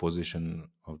intermediate position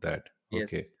of that.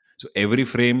 Okay. yes, So every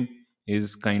frame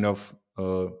is kind of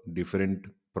a different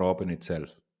prop in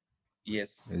itself.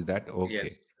 yes, Is that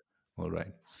okay? yes. All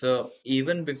right. So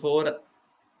even before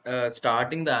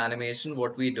starting the animation,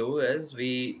 what we do is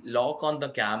we lock on the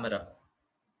camera.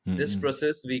 This Mm-hmm.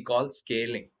 process we call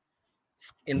scaling.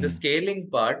 In the Mm. scaling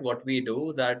part, what we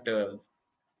do that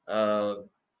uh,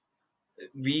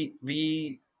 we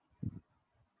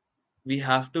we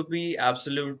have to be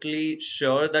absolutely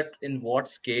sure that in what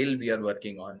scale we are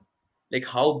working on. Like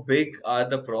how big are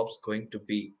the props going to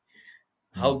be?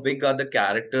 How Mm. big are the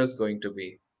characters going to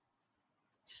be?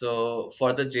 So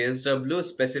for the JSW,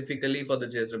 specifically for the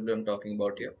JSW I'm talking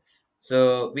about here.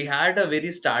 So we had a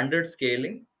very standard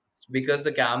scaling because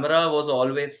the camera was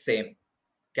always same.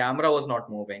 Camera was not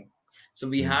moving. So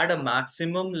we Mm. had a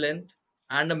maximum length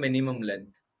and a minimum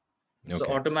length. So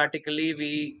Okay. automatically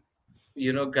we,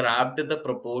 grabbed the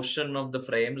proportion of the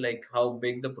frame, like how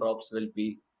big the props will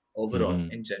be overall Mm-hmm.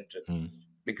 in general. Mm.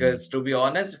 Mm. Because to be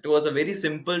honest, it was a very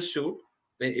simple shoot.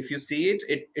 If you see it,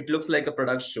 it looks like a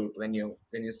product shoot when you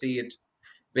see it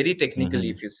very technically,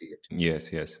 Mm-hmm. if you see it.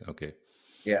 Yes. Yes. Okay.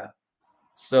 Yeah.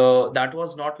 So that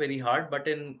was not very hard, but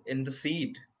in the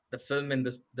seed, the film in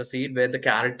the seed where the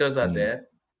characters are Mm. there,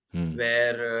 Mm.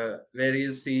 where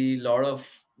you see a lot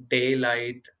of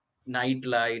daylight, night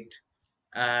light,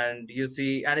 and you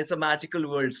see, and it's a magical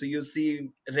world. So you see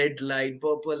red light,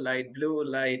 purple light, blue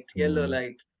light, yellow Mm.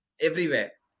 light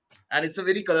everywhere, and it's a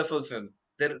very colorful film.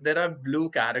 There are blue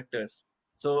characters.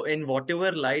 So in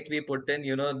whatever light we put in,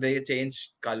 they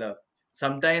change color.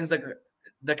 Sometimes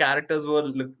the characters were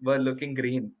looking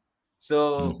green. So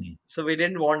Mm-hmm. so we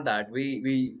didn't want that.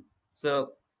 We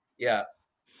so yeah.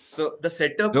 So the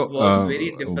setup So, works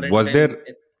very different was when there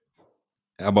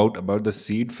about the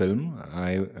seed film?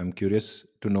 I am curious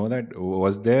to know that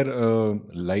was there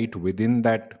light within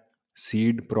that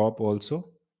seed prop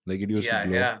also, like it used to yeah,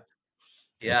 glow? yeah,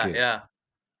 yeah, Okay. yeah.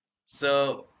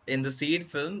 So in the seed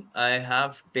film, I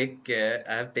have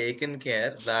taken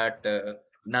care that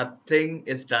nothing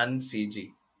is done CG.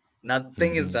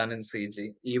 Nothing is Hmm. done in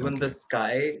CG. Even the Okay.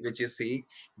 sky which you see,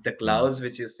 the Mm. clouds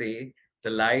which you see,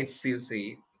 the lights you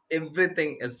see,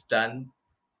 everything is done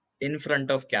in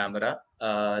front of camera.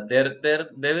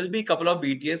 There will be a couple of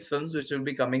BTS films which will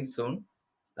be coming soon,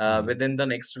 Mm. within the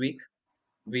next week.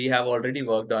 We have already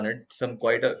worked on it. Some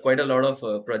quite a lot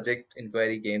of project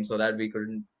inquiry came so that we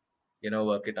couldn't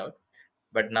work it out.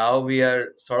 But now we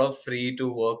are sort of free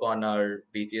to work on our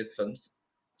BTS films,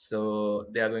 so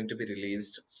they are going to be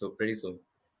released so pretty soon.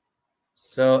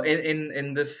 So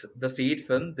in this the seed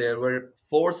film, there were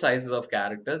four sizes of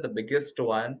characters. The biggest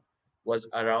one was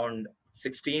around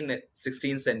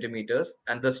 16 centimeters,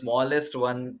 and the smallest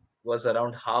one was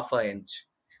around half a inch.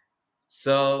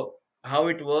 So how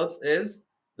it works is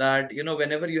that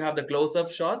whenever you have the close-up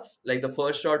shots, like the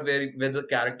first shot where the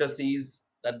character sees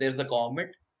that there's a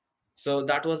comet, So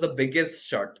that was the biggest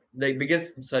shot, the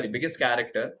biggest, sorry, biggest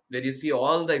character where you see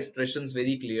all the expressions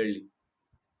very clearly.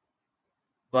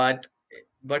 But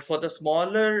for the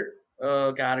smaller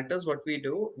characters, what we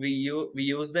do, we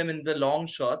use them in the long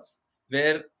shots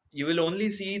where you will only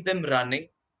see them running.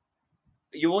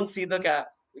 You won't see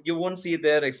you won't see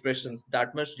their expressions.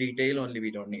 That much detail only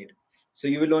we don't need. So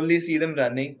you will only see them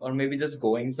running or maybe just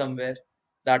going somewhere.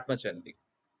 That much only.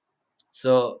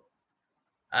 So,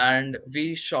 and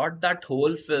we shot that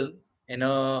whole film in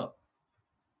a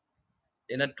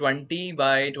 20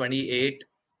 by 28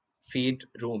 feet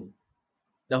room,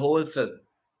 the whole film.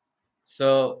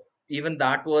 So even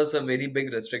that was a very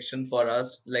big restriction for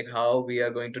us, like how we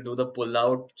are going to do the pull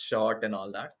out shot and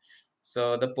all that.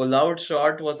 So the pull out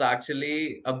shot was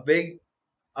actually a big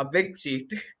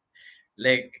cheat,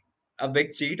 like a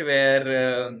big cheat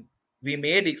where we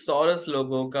made Ixorus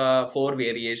logo ka four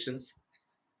variations,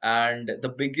 and the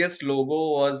biggest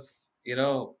logo was,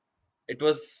 it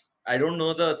was, I don't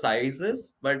know the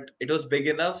sizes, but it was big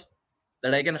enough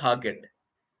that I can hug it,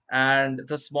 and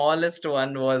the smallest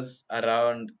one was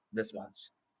around this much.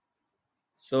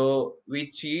 So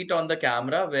we cheat on the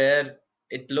camera where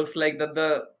it looks like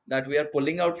that we are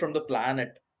pulling out from the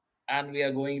planet and we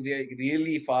are going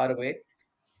really far away,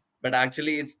 but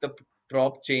actually it's the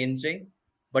prop changing,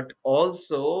 but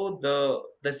also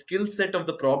the skill set of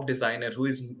the prop designer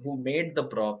who made the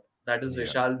prop, that is Yeah.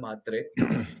 Vishal Matre.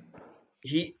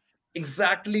 He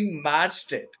exactly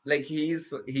matched it. Like his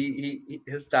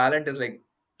talent is like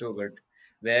too good,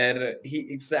 where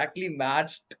he exactly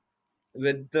matched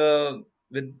with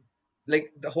with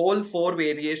like the whole four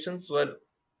variations were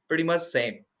pretty much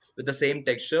same, with the same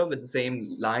texture, with the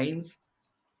same lines.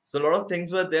 So a lot of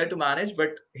things were there to manage,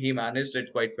 but he managed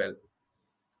it quite well.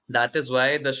 That is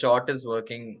why the shot is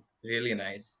working really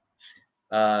nice.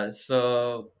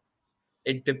 So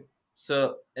it dep-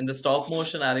 so in the stop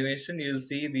motion animation, you'll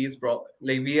see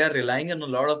like we are relying on a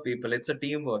lot of people. It's a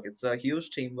teamwork. It's a huge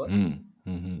teamwork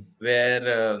Mm-hmm.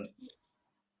 where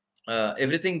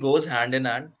everything goes hand in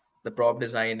hand. The prop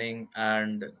designing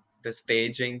and the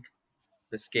staging,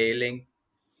 the scaling,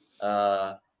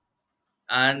 uh,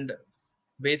 and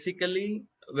basically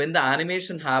when the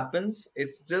animation happens,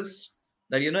 it's just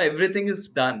that everything is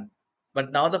done,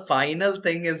 but now the final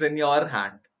thing is in your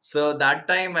hand. So that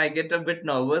time I get a bit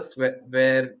nervous where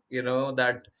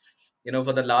that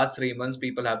for the last 3 months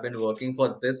people have been working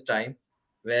for this time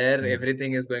where Mm.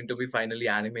 everything is going to be finally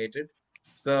animated.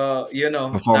 So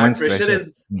that Performance pressure pressure.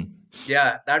 is, Mm.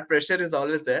 yeah, that pressure is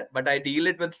always there, but I deal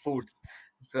it with food.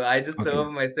 So I just Okay.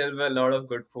 serve myself a lot of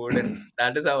good food, and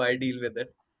that is how I deal with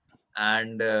it.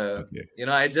 And Okay.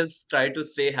 I just try to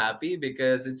stay happy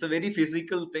because it's a very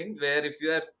physical thing where if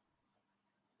you are,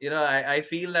 I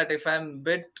feel that if I'm a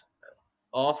bit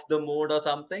off the mood or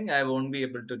something, I won't be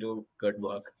able to do good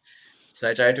work. So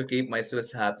I try to keep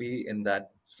myself happy in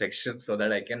that section so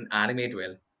that I can animate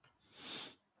well.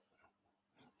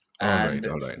 All right. And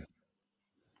All right.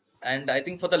 I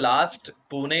think for the last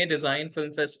Pune Design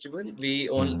Film Festival,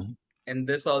 Mm-hmm. in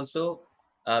this also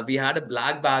we had a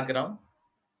black background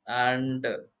and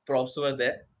props were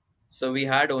there. So we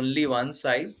had only one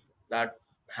size, that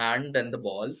hand and the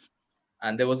ball,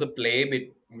 and there was a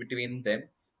play between them.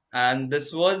 And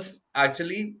this was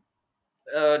actually,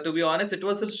 to be honest, it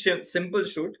was a simple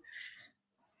shoot,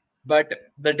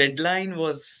 but the deadline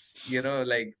was,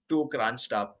 like too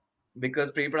crunched up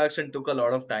because pre-production took a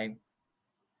lot of time,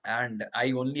 and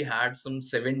I only had some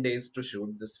 7 days to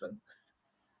shoot this film.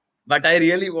 But I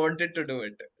really wanted to do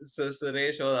it. So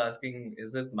Suresh was asking,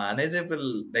 "Is it manageable?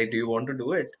 Like, do you want to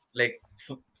do it?" Like,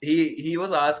 he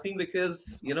was asking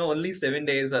because only 7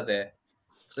 days are there.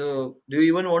 So, do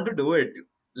you even want to do it?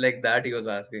 Like that, he was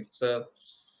asking. So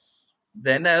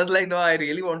then I was like, "No, I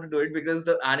really want to do it because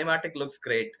the animatic looks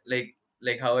great.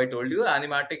 Like how I told you,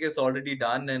 animatic is already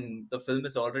done and the film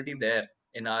is already there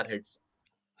in our heads.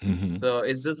 Mm-hmm. So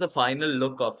it's just the final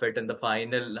look of it and the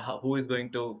final who is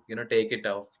going to take it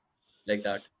off, like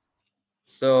that.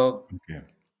 So Okay.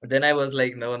 then I was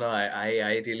like, no, no,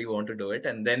 I really want to do it.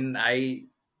 And then I,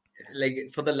 like,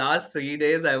 for the last 3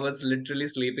 days, I was literally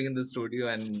sleeping in the studio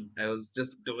and I was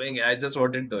just doing it. I just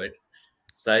wanted to do it.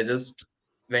 So I just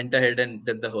went ahead and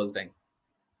did the whole thing.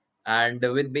 And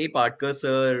with me, Patkar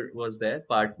sir was there,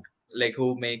 like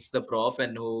who makes the prop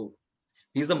and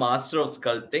he's the master of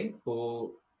sculpting.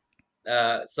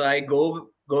 So I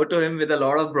go to him with a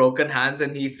lot of broken hands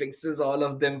and he fixes all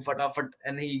of them fatafat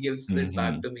and he gives it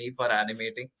back Mm-hmm. to me for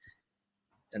animating.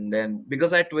 And then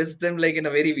because I twist them like in a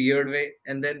very weird way,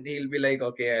 and then he'll be like,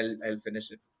 "Okay, I'll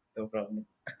finish it, no problem."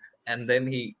 And then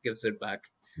he gives it back.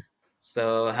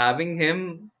 So having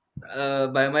him,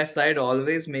 by my side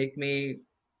always make me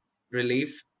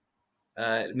relief,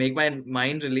 make my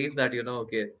mind relief that,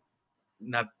 okay,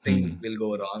 nothing Hmm. will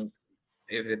go wrong,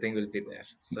 everything will be there.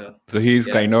 So So he's yeah,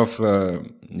 kind of,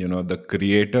 the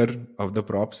creator of the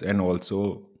props and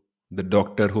also the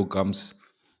doctor who comes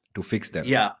to fix them.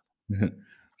 yeah.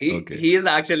 Okay. He is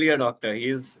actually a doctor. He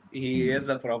is Hmm.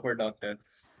 a proper doctor.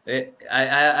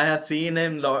 I have seen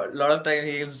him lot of time.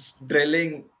 He's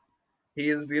drilling.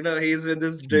 He's with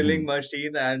this drilling Hmm.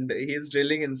 machine and he's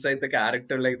drilling inside the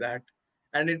character like that,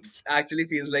 and it actually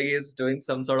feels like he's doing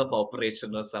some sort of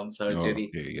operation or some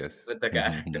surgery Okay. Yes. with the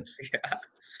character. Hmm. Yeah.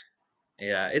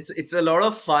 Yeah, it's a lot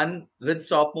of fun with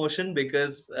stop motion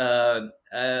uh,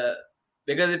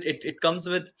 because it comes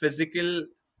with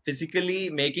physically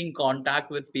making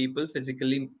contact with people,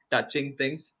 physically touching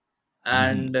things,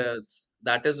 Hmm. and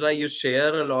that is why you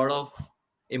share a lot of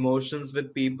emotions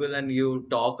with people and you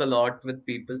talk a lot with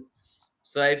people.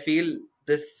 So I feel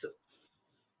this,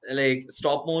 like,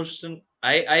 stop motion.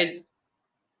 I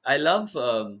love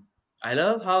I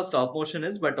love how stop motion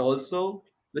is, but also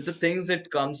with the things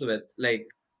it comes with, like,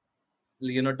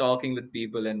 talking with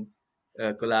people and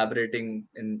collaborating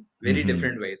in very Hmm.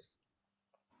 different ways.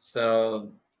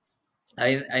 So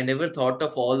I never thought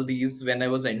of all these when I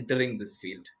was entering this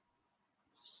field,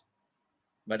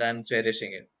 but I'm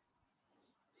cherishing it.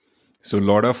 So a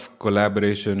lot of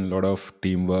collaboration, lot of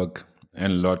teamwork,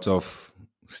 and lots of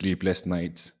sleepless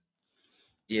nights.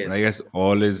 But I Yes. guess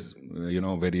all is,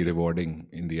 very rewarding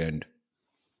in the end.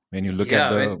 When you look at Yeah.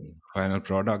 the final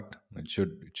product, it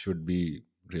should be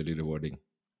really rewarding.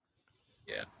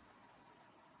 Yeah.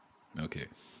 Okay.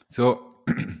 So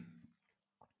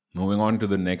moving on to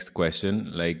the next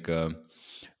question, like,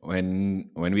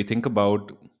 when we think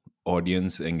about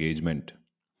audience engagement,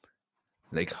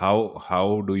 like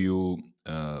how do you,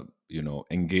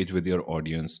 engage with your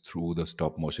audience through the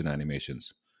stop motion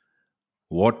animations?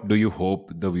 What do you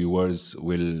hope the viewers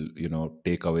will,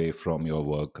 take away from your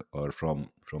work or from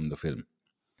the film?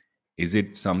 Is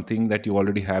it something that you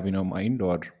already have in your mind,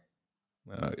 or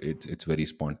it's very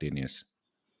spontaneous?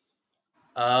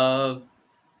 Uh,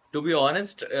 to be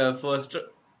honest, first,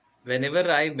 whenever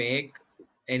I make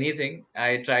anything,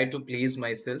 I try to please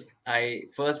myself. I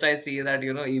see that,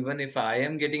 even if I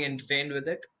am getting entertained with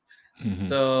it, Hmm.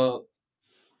 so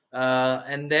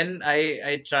and then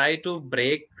I try to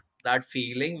break that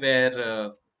feeling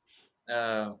where,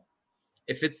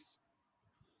 if it's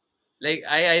like,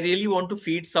 I really want to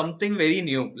feed something very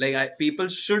new. Like, people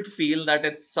should feel that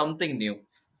it's something new.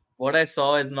 What I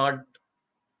saw is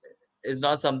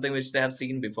not something which they have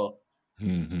seen before.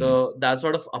 Hmm. So that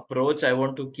sort of approach I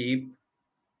want to keep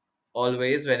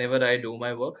always whenever I do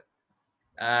my work.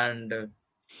 And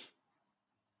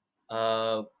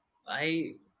uh,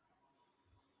 I,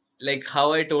 like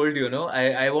how I told you,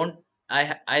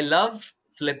 I love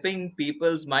flipping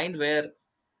people's mind where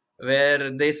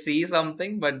they see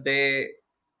something but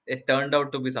it turned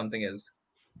out to be something else.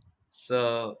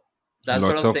 So that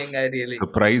sort Lots of of thing I really.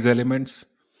 surprise elements.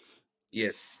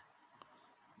 Yes,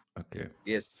 Okay.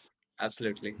 yes,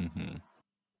 absolutely. Hmm.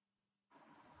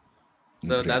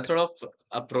 So that Great. sort of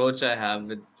approach I have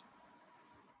with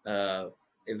uh,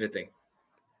 everything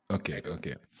I Okay. do.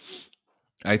 Okay.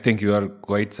 I think you are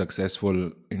quite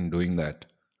successful in doing that.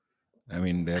 I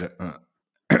mean, there,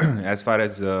 as far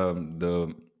as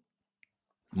the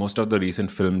most of the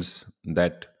recent films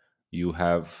that you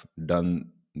have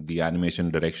done the animation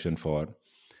direction for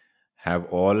have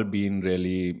all been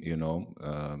really,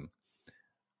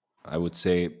 I would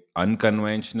say,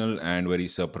 unconventional and very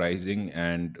surprising,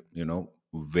 and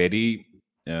very,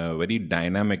 very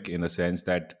dynamic, in the sense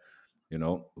that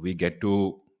we get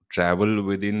to travel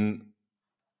within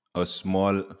a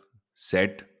small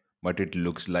set, but it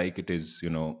looks like it is,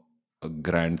 a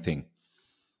grand thing.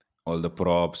 All the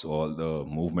props, all the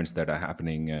movements that are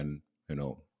happening, and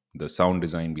the sound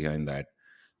design behind that.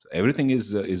 So everything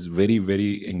is very,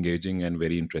 very engaging and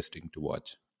very interesting to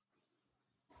watch.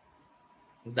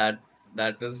 That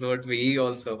that is what we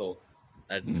also hope.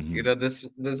 That, Hmm. this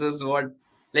is what,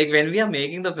 like, when we are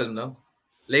making the film, no,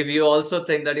 like, we also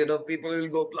think that, people will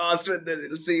go blast with this,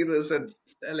 will see this, and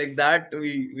like that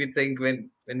we think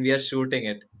when we are shooting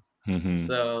it. Hmm.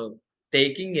 So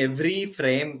taking every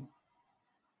frame,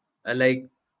 like,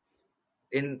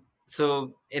 in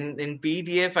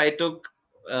PDF I took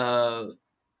uh,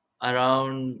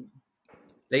 around,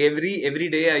 like, every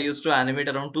day I used to animate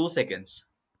around 2 seconds.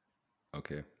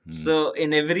 Okay. Mm. So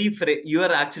in every frame, you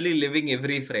are actually living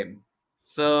every frame.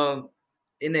 So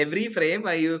in every frame,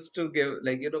 I used to give,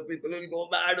 like, people will go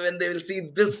mad when they will see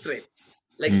this frame,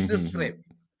 like this Hmm. frame.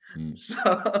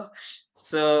 So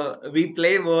so we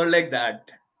play more like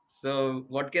that. So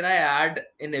what can I add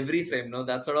in every frame? No,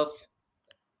 that sort of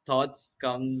thoughts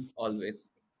come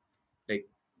always. Like,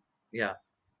 yeah,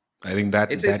 I think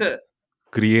that it's that a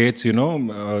creates,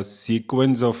 a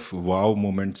sequence of wow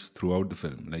moments throughout the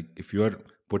film. Like if you are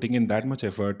putting in that much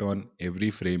effort on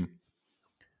every frame,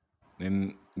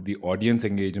 then the audience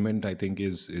engagement, I think,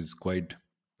 is quite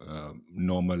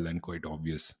normal and quite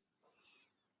obvious.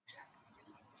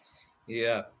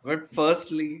 yeah. But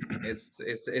firstly,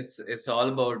 it's all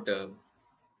about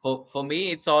for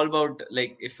me. It's all about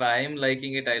like if I'm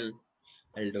liking it,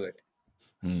 I'll do it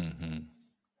Hmm.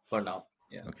 for now.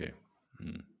 Yeah. Okay.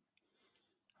 Mm.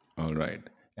 All right.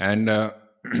 And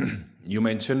you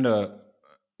mentioned,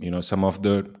 some of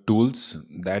the tools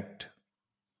that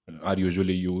are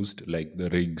usually used, like the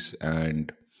rigs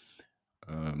and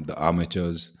the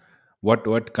armatures.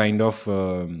 What kind of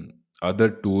other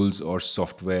tools or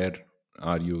software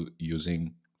are you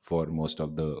using for most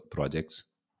of the projects?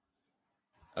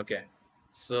 Okay.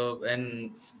 So,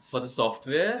 and for the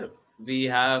software, we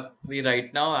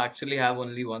right now actually have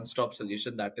only one stop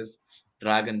solution, that is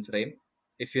Dragon Frame.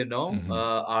 If you know, Hmm.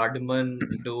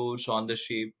 Aardman do Shaun the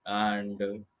Sheep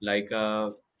and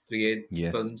Leica create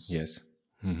Yes. films. Yes.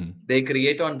 Hmm. They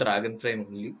create on Dragon Frame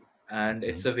only, and Hmm.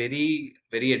 it's a very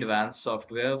advanced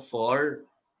software for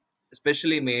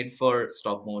especially made for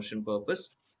stop motion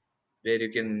purpose, where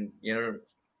you can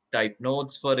type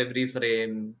notes for every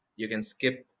frame. You can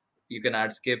skip, you can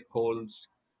add skip holds.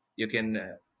 You can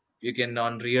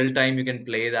on real time you can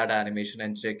play that animation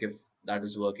and check if that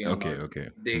is working or Okay. not. Okay.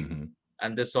 They Hmm.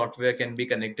 and the software can be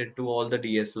connected to all the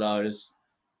DSLRs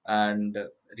and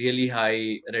really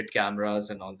high red cameras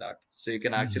and all that. So you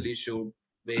can Hmm. actually shoot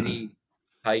very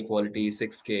high quality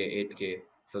 6K, 8K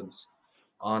films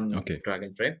on Okay.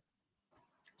 Dragonframe.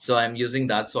 So I'm using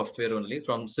that software only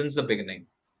from since the beginning.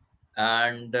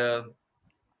 And uh,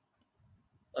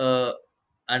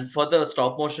 and for the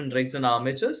stop motion rigs and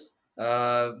armatures,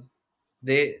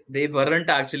 they weren't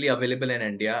actually available in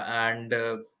India. And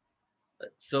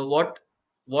so what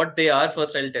they are,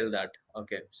 first I'll tell that.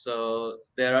 Okay, so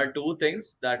there are two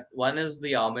things, that one is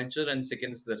the armature and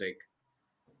second is the rig.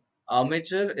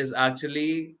 Armature is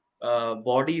actually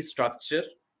body structure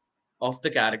of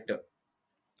the character.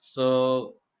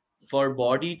 So for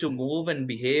body to move and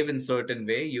behave in certain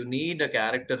way, you need a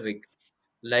character rig.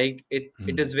 Like it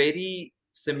Hmm. is very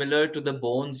similar to the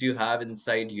bones you have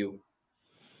inside you.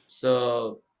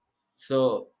 So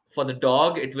for the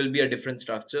dog, it will be a different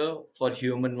structure. For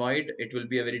humanoid, it will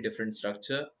be a very different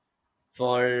structure.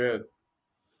 For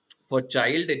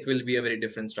child, it will be a very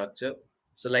different structure.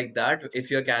 So like that, if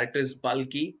your character is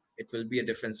bulky, it will be a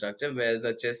different structure where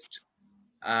the chest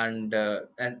and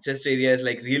chest area is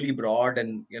like really broad,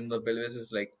 and the pelvis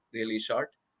is like really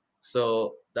short.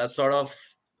 So that's sort of,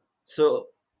 so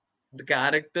the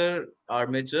character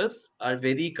armatures are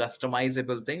very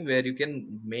customizable thing where you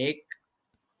can make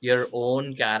your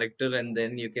own character, and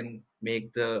then you can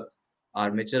make the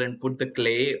armature and put the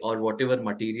clay or whatever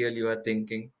material you are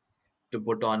thinking to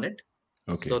put on it,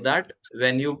 so Okay. that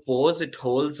when you pose, it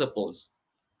holds a pose.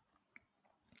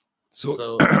 So,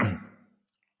 So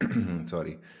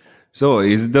sorry. So,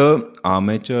 is the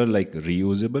armature like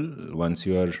reusable once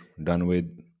you are done with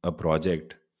a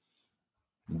project?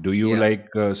 Do you yeah, like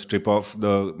strip off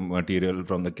the material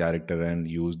from the character and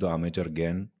use the armature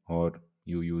again, or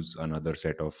you use another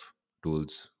set of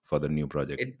tools for the new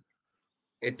project? it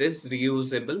it is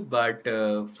reusable, but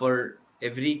for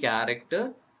every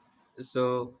character,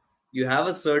 so you have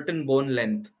a certain bone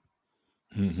length.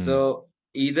 Hmm. So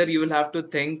either you will have to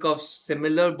think of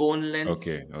similar bone lengths.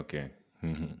 Okay. Okay.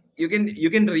 Hmm. You can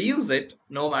reuse it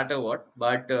no matter what,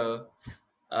 but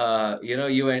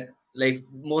like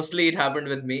mostly it happened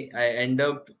with me. I end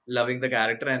up loving the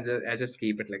character and I just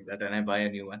keep it like that, and I buy a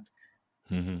new one.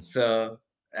 Hmm. So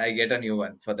I get a new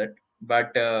one for that.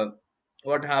 But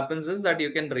what happens is that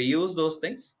you can reuse those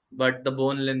things, but the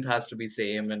bone length has to be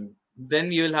same, and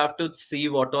then you'll have to see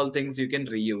what all things you can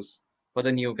reuse for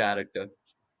the new character.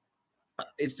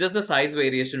 It's just the size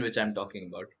variation which I'm talking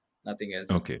about, nothing else.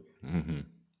 Okay. Hmm.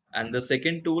 And the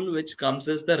second tool which comes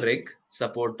is the rig,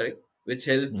 support rig, which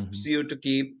helps Hmm. you to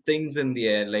keep things in the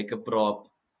air like a prop.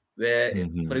 Where,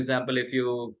 for Hmm. example, if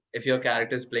your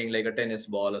character is playing like a tennis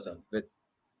ball or something with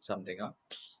something, huh?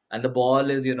 And the ball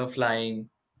is flying,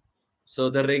 so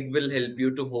the rig will help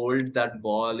you to hold that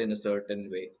ball in a certain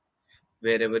way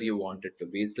wherever you want it to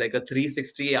be. It's like a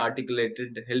 360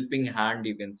 articulated helping hand,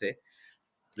 you can say,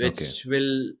 Okay. which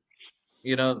will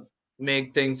you know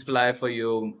make things fly for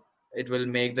you. It will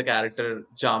make the character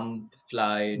jump,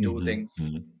 fly, do Hmm. things,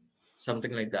 Hmm.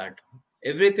 something like that.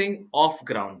 Everything off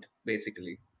ground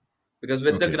basically, because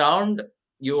with the Okay. ground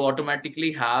you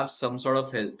automatically have some sort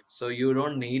of help. So you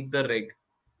don't need the rig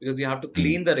because you have to Hmm.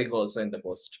 clean the rig also in the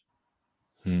post.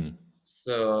 Hmm.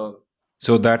 So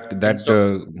So that instead,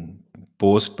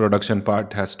 post production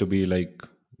part has to be like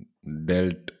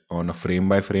dealt on a frame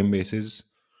by frame basis.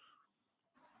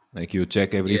 Like you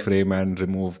check every yeah, frame and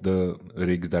remove the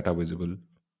rigs that are visible.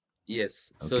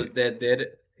 yes. So Okay.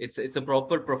 there it's a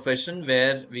proper profession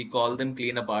where we call them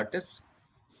cleanup artists,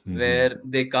 Hmm. where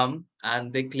they come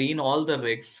and they clean all the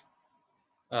rigs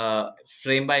uh,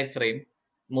 frame by frame.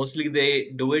 Mostly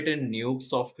they do it in Nuke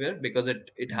software because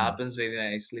it Hmm. happens very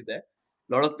nicely there.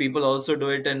 A lot of people also do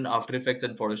it in After Effects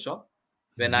and Photoshop.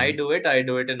 When Hmm. I do it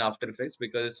in After Effects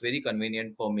because it's very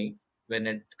convenient for me when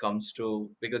it comes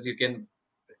to, because you can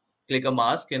click a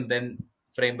mask and then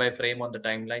frame by frame on the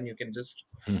timeline you can just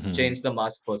Hmm. change the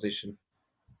mask position.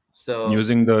 So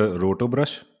Using the roto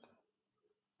brush,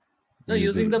 no, you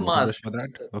use using the the roto brush mask, for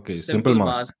that. Okay, simple simple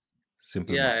mask. mask.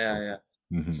 Simple Yeah, mask. yeah, Okay. yeah.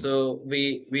 Hmm. So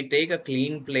we take a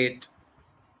clean plate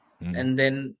and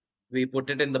then we put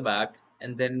it in the back,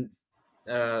 and then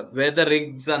where the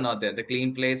rigs are not there, the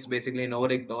clean plates, basically no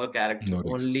rig, no character, No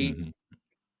rigs.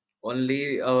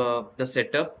 only the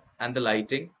setup and the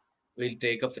lighting. We'll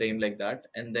take a frame like that,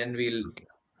 and then we'll Okay.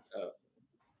 uh,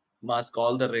 mask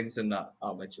all the rigs and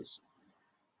armatures.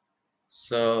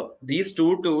 So these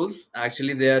two tools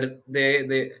actually they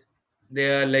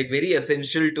are like very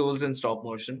essential tools in stop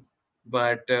motion,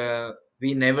 but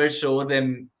we never show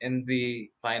them in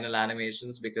the final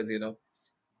animations because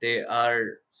they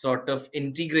are sort of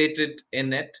integrated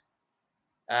in it.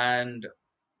 And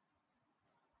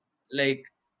like,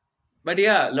 but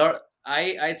yeah, lot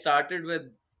I started with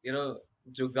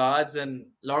jugaads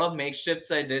and lot of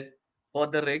makeshifts I did for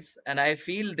the rigs, and I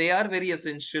feel they are very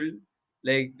essential.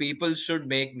 Like, people should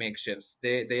make makeshifts,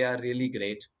 they are really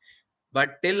great,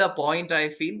 but till a point, I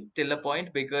feel till a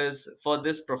point, because for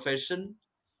this profession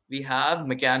we have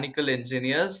mechanical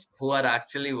engineers who are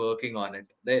actually working on it.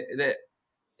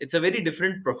 It's a very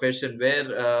different profession where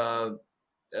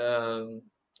um,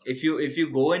 if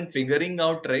you go in figuring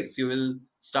out tricks, you will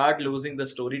start losing the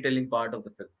storytelling part of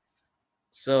the film.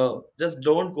 So just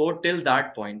don't go till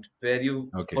that point where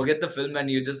you Okay. forget the film and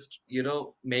you just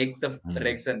make the Hmm.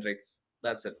 regs and rigs.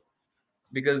 That's it,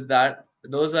 because that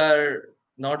those are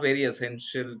not very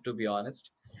essential, to be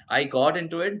honest. I got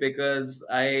into it because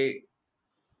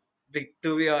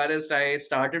to be honest, I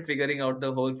started figuring out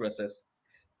the whole process.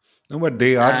 No, but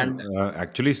they are And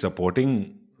actually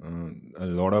supporting a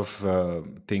lot of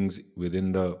things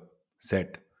within the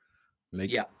set.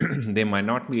 Like yeah, they might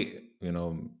not be,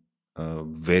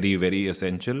 very, very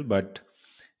essential, but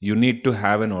you need to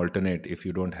have an alternate if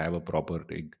you don't have a proper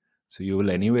rig. So you will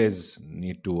anyways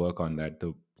need to work on that.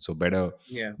 So better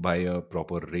yeah. buy a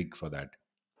proper rig for that.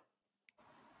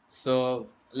 So,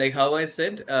 like how I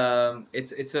said,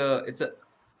 it's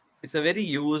a very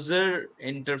user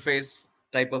interface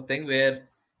type of thing where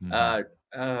Hmm.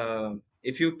 uh,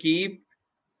 if you keep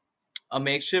a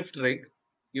makeshift rig,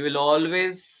 you will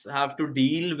always have to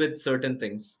deal with certain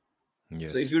things.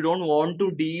 So if Yes. you don't want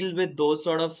to deal with those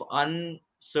sort of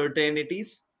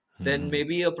uncertainties, then Hmm.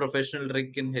 maybe a professional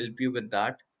rig can help you with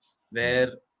that. Hmm.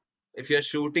 Where if you're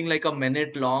shooting like a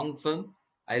minute long film,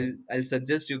 I'll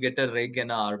suggest you get a rig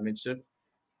and an armature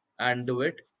and do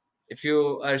it. If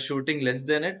you are shooting less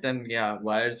than it, then yeah,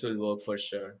 wires will work for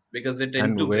sure because they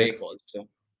tend And to break also.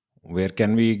 where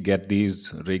can we get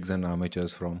these rigs and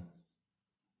armatures from?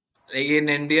 Like in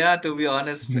India, to be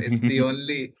honest, it's the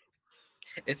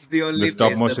The only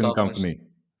stop place, the motion stop motion. company.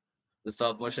 The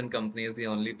stop motion company is the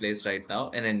only place right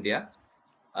now in India.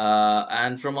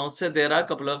 And from outside, there are a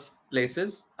couple of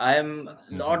places. I am a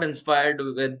Hmm. lot inspired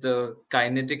with the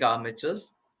kinetic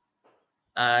armatures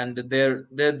and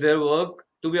their work.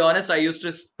 To be honest, I used to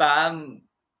spam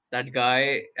that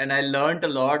guy, and I learned a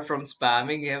lot from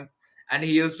spamming him. And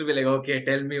he used to be like, "Okay,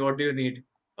 tell me what do you need."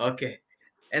 Okay,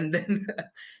 and then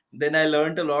then I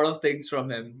learned a lot of things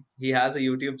from him. He has a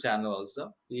YouTube channel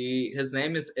also. His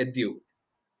name is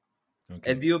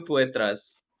Okay. Edu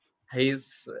Puetras.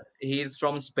 He's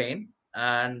from Spain,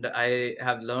 and I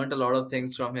have learned a lot of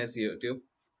things from his YouTube,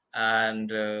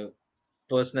 and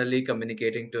personally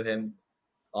communicating to him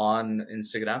on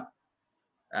Instagram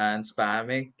and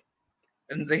spamming.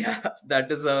 And yeah,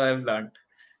 that is how I've learned.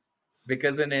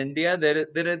 Because in India, there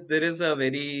is a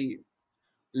very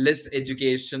less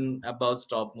education about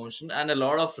stop motion and a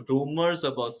lot of rumors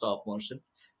about stop motion.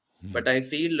 Hmm. But I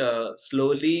feel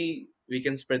slowly we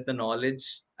can spread the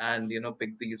knowledge and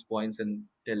pick these points and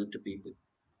tell it to people.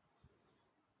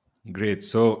 Great.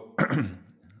 So,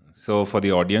 so for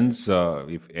the audience,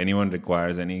 if anyone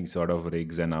requires any sort of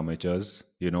rigs and amateurs,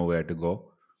 you know where to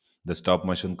go. the stop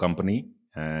motion company,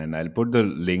 and I'll put the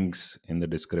links in the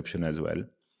description as well.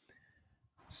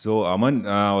 So, Aman,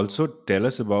 also tell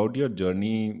us about your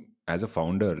journey as a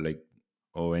founder, like,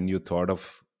 or when you thought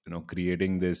of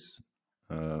creating this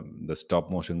the stop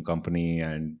motion company,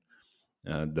 and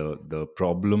the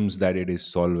problems that it is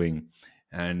solving,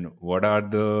 and what are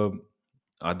the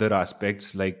other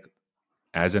aspects, like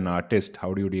as an artist,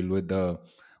 how do you deal with the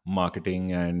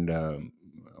marketing and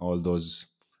all those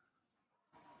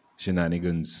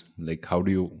shenanigans? Like, how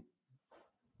do you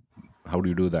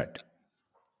do that?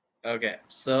 Okay,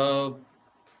 so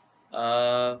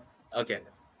uh, okay,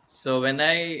 so when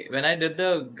I did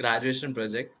the graduation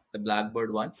project, the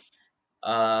Blackboard one,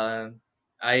 uh,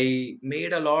 I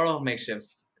made a lot of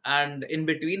makeshifts, and in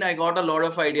between, I got a lot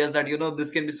of ideas that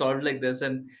this can be solved like this,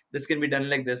 and this can be done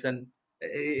like this, and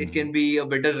it Hmm. can be a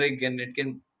better rig, and it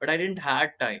can. But I didn't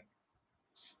had time.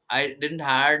 I didn't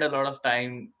had a lot of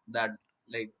time that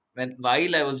like when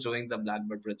while I was doing the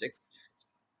Blackbird project,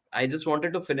 I just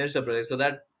wanted to finish the project so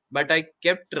that, but I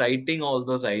kept writing all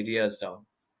those ideas down.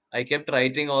 I kept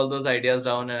writing all those ideas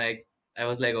down, and I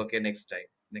was like, okay, next time,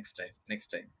 next time, next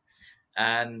time.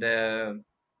 And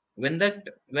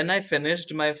when I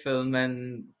finished my film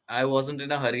and I wasn't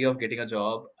in a hurry of getting a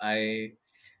job,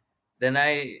 then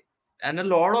I and a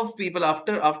lot of people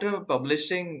after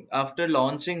publishing after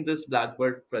launching this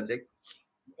Blackbird project,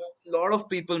 a lot of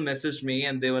people messaged me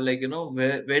and they were like,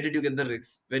 where did you get the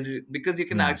rigs? Because you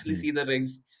can actually Hmm. see the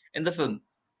rigs in the film.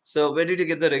 So where did you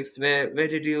get the rigs? Where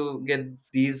did you get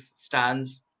these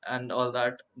stands and all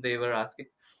that? They were asking.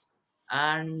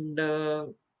 And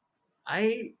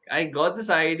I got this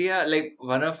idea, like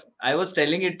I was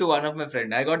telling it to one of my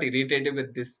friend. I got irritated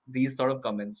with these sort of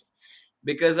comments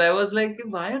because I was like,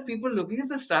 why are people looking at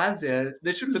the stands here?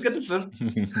 They should look at the film.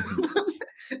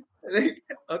 Like,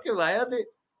 okay, why are they?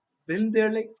 Then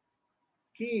they're like,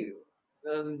 okay,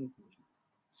 um,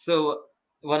 so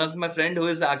one of my friend who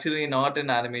is actually not in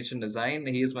animation design,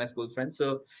 he is my school friend.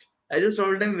 So I just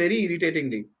told him very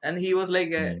irritatingly, and he was like,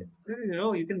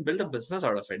 Hmm. you can build a business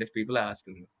out of it if people are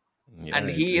asking you. Yeah, And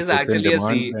he is if it's in actually a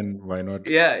demand, C. then why not?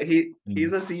 Yeah, Mm.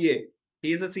 he's a CA.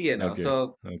 He's a CA now. Okay.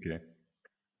 So Okay.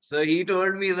 he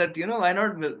told me that why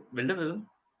not build a business?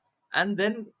 And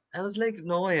then I was like,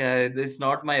 no, yeah, it's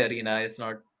not my arena. It's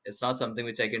not something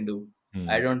which I can do.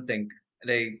 I Mm. don't think,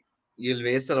 like, you'll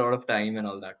waste a lot of time and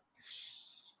all that.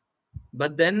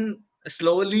 But then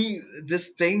slowly this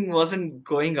thing wasn't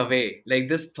going away. Like,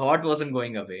 this thought wasn't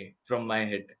going away from my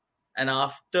head. And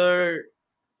after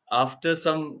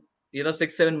some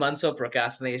 6 7 months of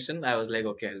procrastination, I was like,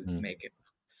 okay, I'll Mm. make it.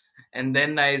 And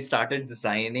then I started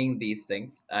designing these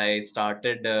things. I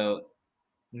started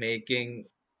making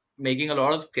making a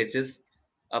lot of sketches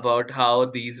about how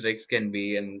these rigs can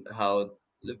be, and how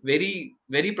very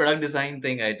very product design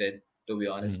thing I did, to be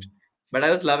honest. Mm. But I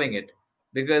was loving it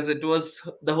because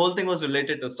the whole thing was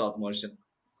related to stop motion.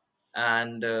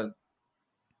 And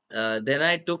then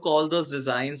I took all those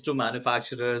designs to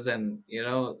manufacturers, and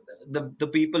the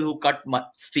people who cut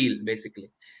steel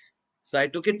basically. So I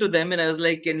took it to them and I was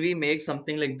like, can we make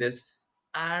something like this?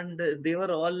 And they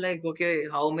were all like, okay,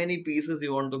 how many pieces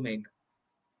you want to make?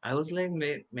 I was like,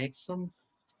 make some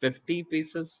 50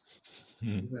 pieces.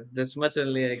 Mm. This much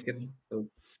only I can do.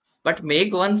 But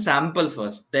make one sample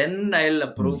first. Then I'll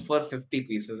approve Mm. for 50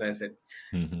 pieces, I said.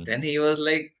 Mhm. Then he was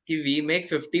like, "Ki we make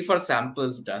 50 for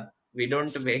samples, da. We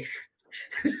don't make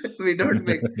we don't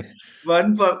make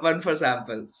one for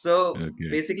sample." So Okay.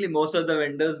 basically most of the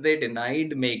vendors they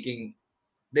denied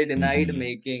Mhm.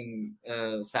 making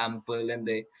sample, and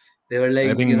they were I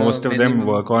like, think most of them minimum.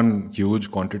 work on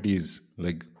huge quantities.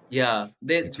 Like, Yeah,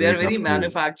 it's they very are very tough to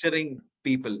manufacturing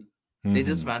people. They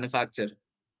just Mhm. manufacture.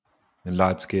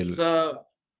 large scale So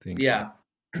things. yeah,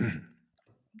 Yeah.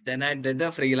 then I did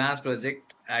a freelance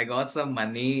project. I got some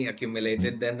money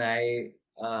accumulated. Mm. Then I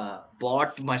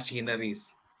bought machineries.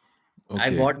 I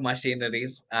Okay. bought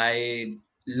machineries. I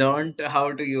learned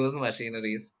how to use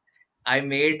machineries. I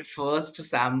made first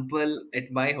sample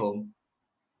at my home.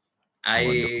 I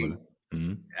Wonderful.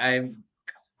 Mm. I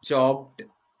chopped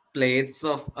plates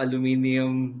of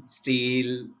aluminium,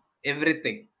 steel,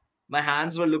 everything. My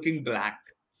hands were looking black.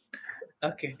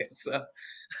 Okay, so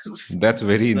That's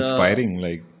very so inspiring.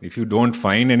 Like, if you don't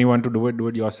find anyone to do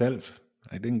it yourself.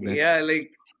 I think that's yeah,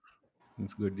 like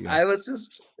that's good. Yeah. I was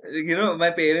just,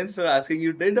 my parents were asking,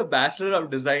 you did a Bachelor of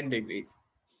Design degree.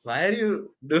 Why are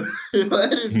you why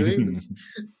are you doing this?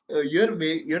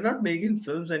 You're not making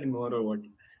films anymore or what?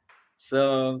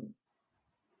 So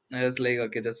I was like,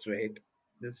 okay, just wait.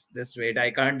 Just wait.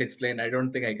 I can't explain. I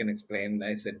don't think I can explain.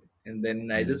 I said, and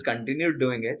then I Mm. just continued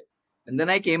doing it. And then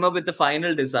I came up with the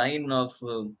final design of.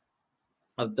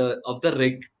 of the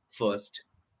rig first,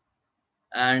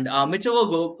 and armature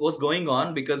was going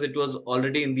on because it was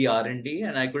already in the R&D,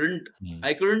 and Mm.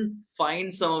 I couldn't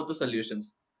find some of the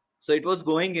solutions. So it was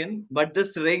going in, but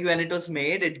this rig, when it was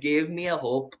made, it gave me a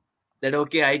hope that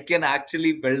okay, I can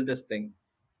actually build this thing.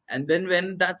 And then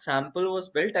when that sample was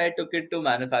built, I took it to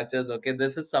manufacturers. Okay,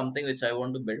 this is something which I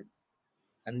want to build.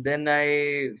 And then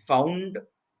I found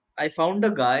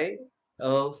a guy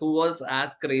who was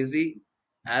as crazy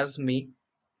as me,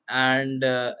 and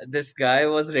this guy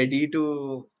was ready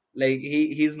to, like,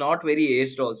 he's not very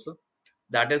aged also.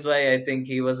 That is why I think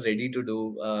he was ready to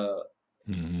do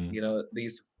Mhm.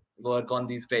 these work on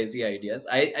these crazy ideas.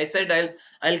 I said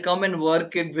I'll come and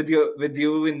work it with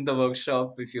you in the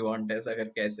workshop if you want, ऐसा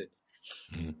करके I said.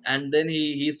 Mhm. And then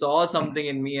he saw something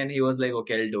in me and he was like,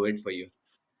 okay, I'll do it for you.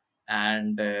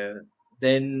 And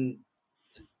then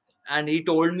and he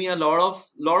told me a lot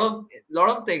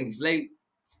of things, like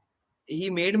he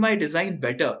made my design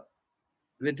better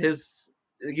with his,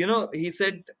 he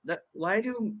said that why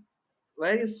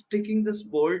are you sticking this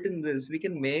bolt in this, we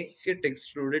can make it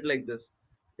extruded like this,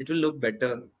 it will look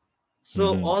better.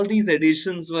 So Mhm. all these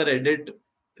additions were added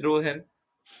through him.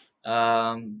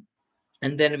 um,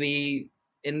 and then we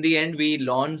in the end we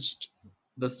launched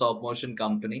the stop motion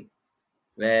company,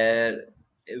 where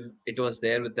it was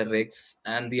there with the rigs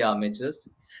and the armatures.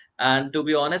 And to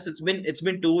be honest, it's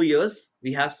been 2 years.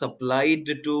 We have supplied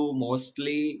to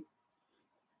mostly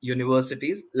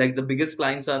universities. Like the biggest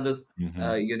clients are the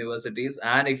Mhm. universities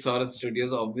and Eeksaurus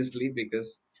studios, obviously,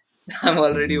 because I'm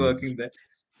already Mhm. working there.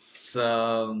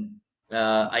 So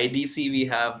IDC we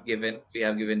have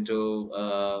given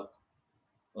to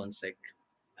one sec.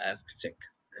 I have to check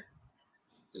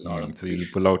a lot of So you'll brief.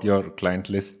 pull out your client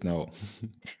list now.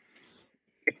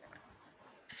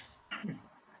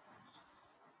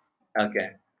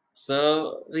 Okay.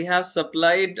 So we have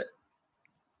supplied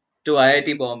to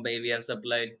IIT Bombay, we have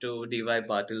supplied to DY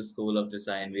Patil School of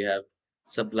Design, we have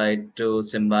supplied to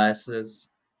Symbiosis.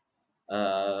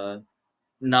 Uh,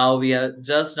 now we have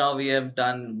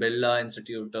done Birla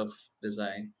Institute of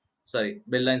Design. Sorry,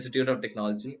 Birla Institute of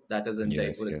Technology, that is in Yes,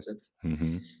 Jaipur yes. itself.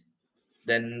 Hmm.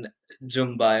 Then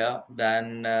Jumbaya,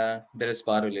 then there is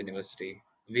Parul University.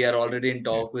 We are already in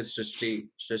Yeah. talk with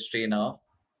Srishti now,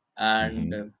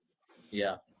 and Hmm.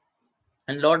 yeah,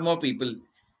 and lot more people.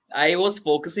 I was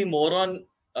focusing more on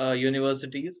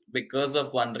universities because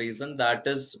of one reason, that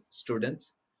is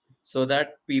students. So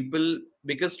that people,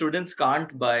 because students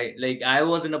can't buy, like I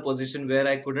was in a position where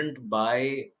I couldn't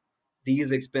buy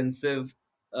these expensive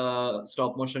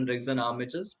stop motion rigs and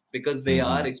armatures because they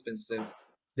are Hmm. expensive.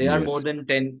 They are more Yes. than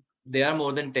 10, they are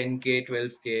more than 10K,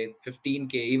 12K,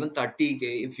 15K, even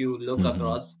 30K if you look Hmm.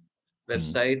 across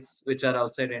websites which are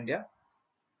outside India.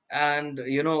 And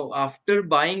after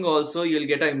buying also you'll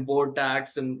get an import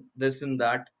tax and this and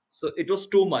that, so it was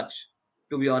too much,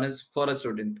 to be honest, for a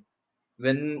student.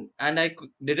 When and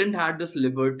didn't had this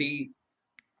liberty,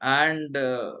 and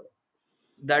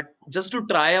that just to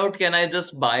try out, can I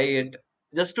just buy it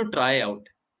just to try out,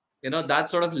 that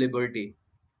sort of liberty.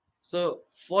 So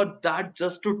for that,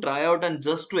 just to try out and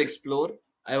just to explore,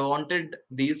 I wanted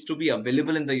these to be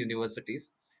available in the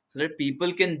universities so that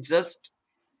people can just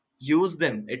use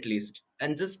them at least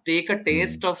and just take a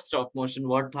taste Hmm. of stop motion,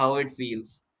 what how it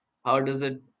feels, how does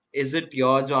it, is it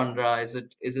your genre, is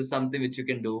it something which you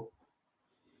can do.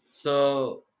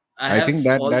 So I I have think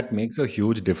that also, that makes a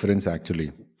huge difference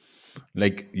actually.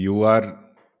 Like you are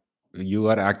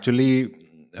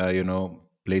actually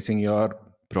placing your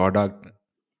product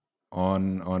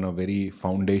on a very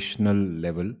foundational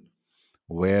level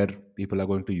where people are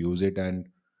going to use it, and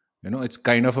it's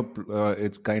kind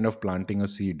of planting a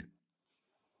seed,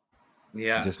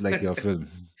 yeah. just like your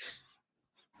film.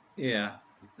 Yeah,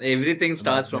 everything So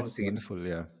starts from that's seed, wonderful.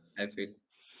 Yeah. I feel.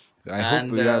 So I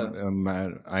hope, And yeah,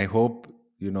 I hope,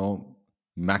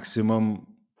 maximum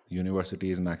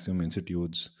universities, maximum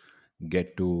institutes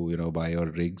get to, buy your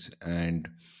rigs, and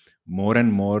more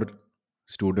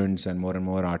students and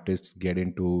more artists get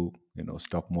into,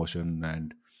 stop motion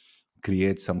and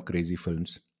create some crazy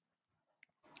films.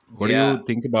 What do yeah, you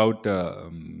think about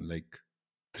like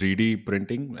 3D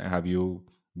printing? Have you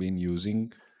been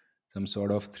using some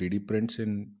sort of 3D prints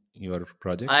in your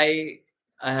projects?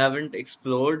 I haven't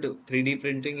explored 3D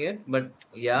printing yet, but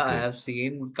yeah, I Okay. have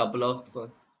seen couple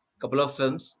of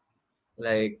films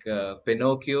like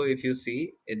Pinocchio. If you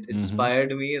see, it Mm-hmm.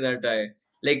 inspired me that I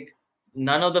like.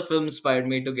 None of the films inspired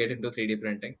me to get into 3D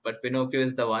printing, but Pinocchio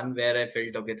is the one where I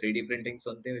felt okay, 3D printing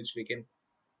something which we can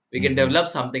Mm-hmm. develop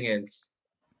something else.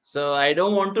 So I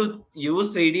don't want to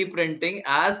use 3D printing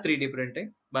as 3D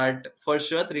printing, but for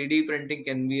sure 3D printing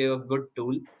can be a good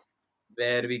tool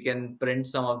where we can print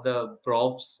some of the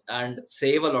props and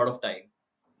save a lot of time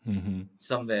Hmm.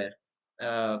 somewhere.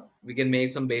 We can make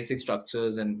some basic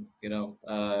structures, and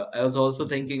I was also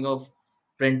thinking of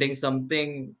printing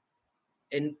something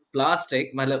in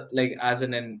plastic, like as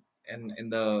in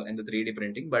the 3D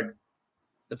printing, but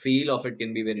the feel of it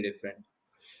can be very different.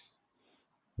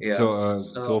 So, Yeah.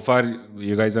 so So far,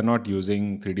 you guys are not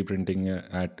using 3D printing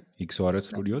at Eeksaurus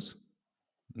no, Studios?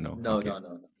 No. no, Okay. no,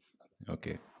 no, no.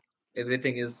 Okay.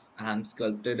 Everything is hand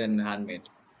sculpted and handmade.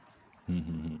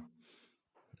 Hmm.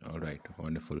 All right.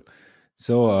 Wonderful.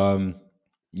 So,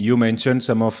 you mentioned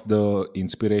some of the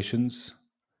inspirations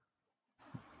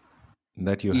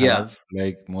that you Yeah, have.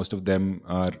 Like most of them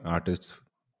are artists,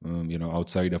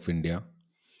 outside of India.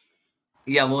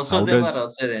 yeah. Most How of them are does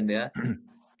outside India.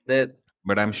 There,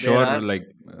 but I'm there sure are. like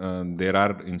there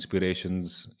are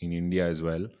inspirations in India as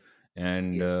well.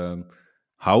 And Yes.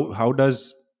 how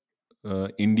does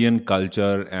Indian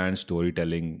culture and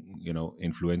storytelling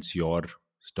influence your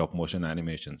stop motion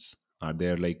animations? Are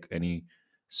there like any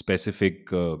specific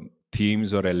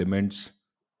themes or elements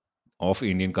of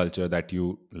Indian culture that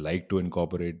you like to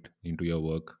incorporate into your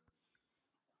work?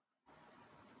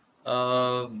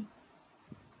 Um,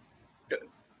 t-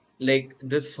 like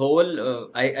this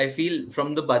whole, I feel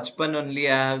from the bachpan only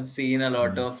I have seen a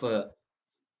lot Mm-hmm. of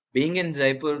being in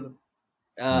Jaipur.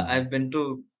 Mm-hmm. I've been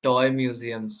to toy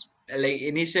museums, like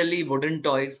initially wooden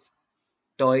toys,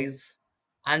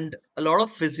 and a lot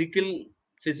of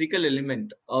physical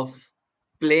element of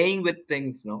playing with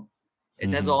things. No,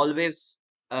 it has Mm-hmm. always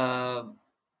uh,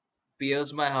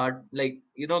 pierced my heart, like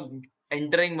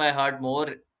entering my heart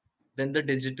more than the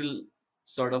digital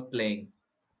sort of playing.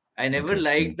 I never Okay.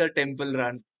 liked the temple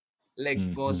run. Like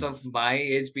most Mm-hmm. of my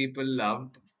age people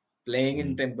loved playing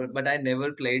in Mm-hmm. temple, but I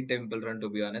never played temple run, to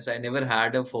be honest. I never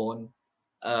had a phone,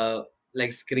 uh,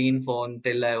 like screen phone,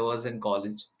 till I was in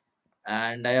college,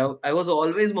 and I was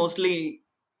always mostly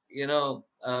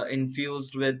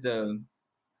infused with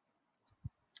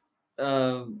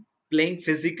uh, playing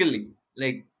physically,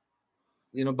 like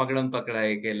pakadam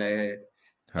pakadai kela hai,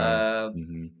 Hi. uh,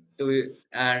 Mm-hmm. to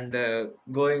and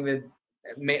going with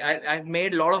I've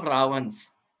made a lot of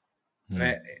ravans.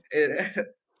 Hmm. मैं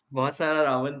बहुत सारा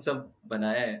रावण सब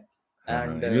बनाया है हाँ,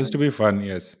 हाँ, and it used to be fun,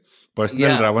 yes.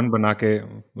 Personal या रावण बना के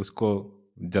उसको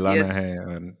जलाना यस है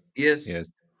और यस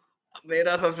yes,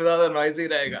 मेरा सबसे ज्यादा नॉइजी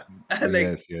रहेगा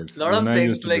like yes, yes. lot Even of I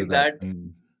used things to do like that. that.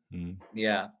 Mm, mm,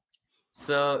 Yeah,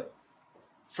 so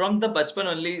from the bachpan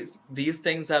only these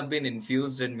things have been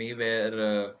infused in me,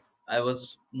 where I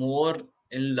was more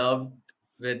in love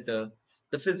with the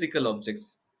physical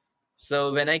objects.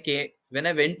 So when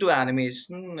I went to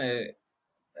animation,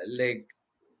 like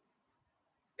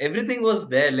everything was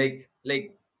there,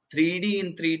 like 3D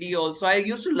in 3D also. I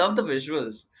used to love the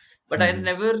visuals, but I mhm.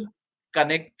 never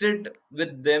connected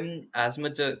with them as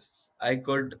much as I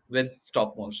could with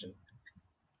stop motion.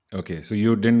 Okay, so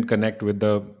you didn't connect with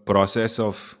the process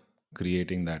of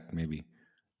creating that. Maybe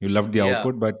you loved the Yeah,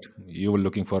 output, but you were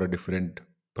looking for a different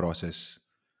process.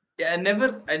 yeah.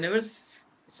 I never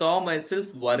saw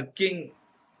myself working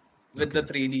with the Okay.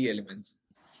 3D elements.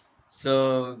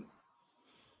 So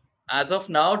as of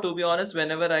now, to be honest,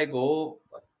 whenever I go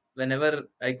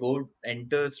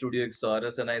enter Studio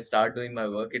Eeksaurus and I start doing my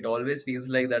work, it always feels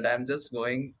like that I'm just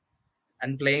going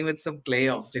and playing with some clay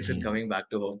objects and Mhm. coming back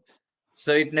to home.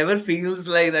 So it never feels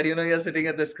like that, you're sitting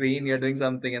at the screen, you're doing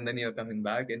something, and then you're coming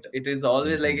back. It is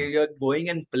always like Mhm. you're going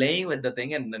and playing with the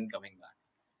thing and then coming back.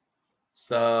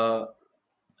 So,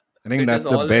 I so think it is that's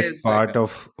the best always like part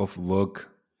of work.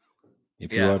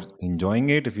 If you yeah, are enjoying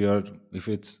it, if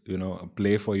it's a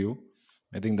play for you,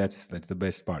 I think that's the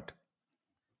best part.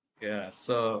 yeah.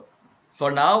 So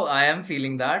for now, I am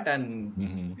feeling that, and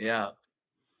Hmm. yeah.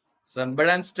 So, but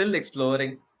I'm still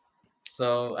exploring.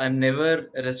 So I'm never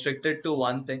restricted to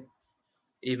one thing.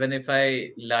 Even if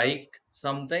I like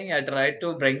something, I try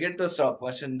to bring it to stop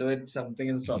motion, do it something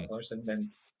in stop motion.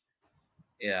 Then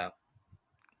yeah,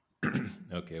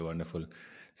 Okay, wonderful.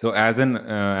 So as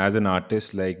an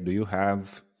artist, like, do you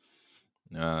have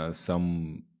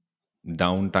some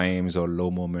down times or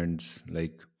low moments?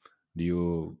 Like, do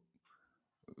you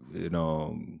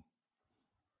know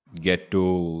get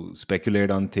to speculate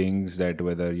on things that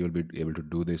whether you'll be able to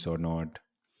do this or not?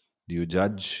 Do you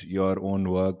judge your own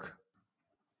work?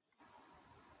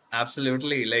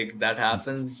 absolutely. Like that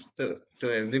happens to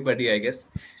everybody, I guess.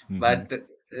 Hmm. But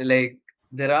like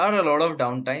there are a lot of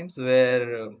downtimes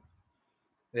where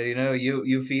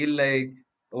you feel like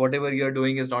whatever you're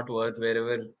doing is not worth.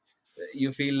 Wherever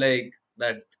you feel like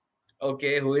that,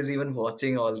 okay, who is even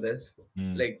watching all this?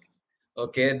 Mm. Like,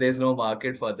 okay, there's no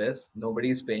market for this.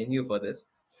 Nobody's paying you for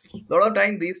this. A lot of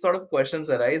time these sort of questions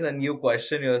arise, and you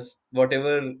question your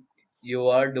whatever you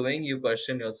are doing. You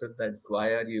question yourself that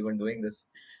why are you even doing this?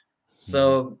 So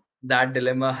Hmm. that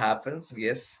dilemma happens,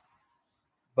 yes.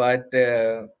 But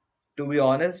to be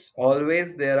honest,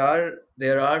 always there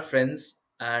are friends,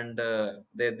 and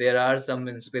there are some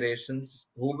inspirations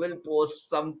who will post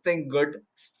something good,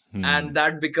 and Hmm.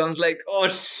 that becomes like, oh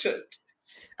shit,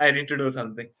 I need to do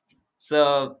something.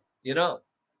 So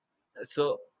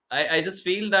so I just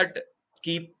feel that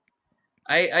keep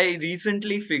I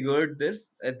recently figured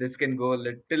this. This can go a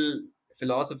little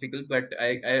philosophical, but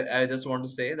I just want to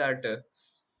say that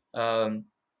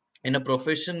in a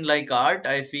profession like art,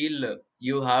 I feel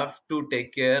you have to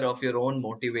take care of your own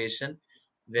motivation,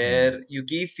 Hmm. where you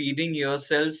keep feeding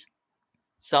yourself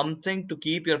something to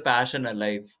keep your passion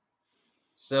alive.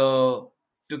 So,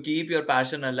 to keep your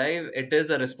passion alive, it is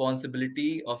a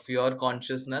responsibility of your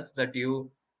consciousness that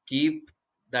you keep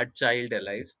that child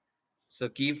alive. So,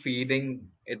 keep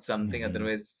feeding it something, Hmm.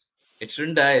 otherwise, it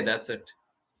shouldn't die. That's it.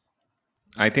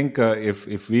 I think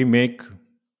if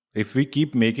we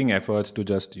keep making efforts to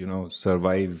just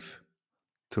survive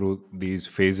through these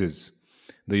phases,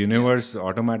 the Yeah. universe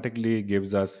automatically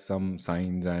gives us some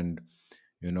signs and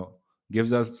you know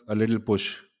gives us a little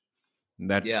push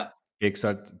that Yeah. takes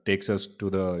us to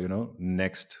the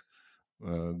next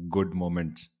good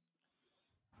moments.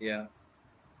 Yeah.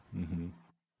 Hmm.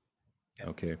 Yeah.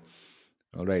 Okay.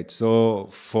 All right. So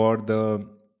for the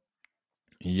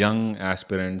young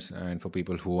aspirants and for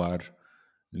people who are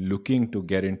looking to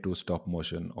get into stop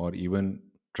motion or even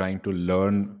trying to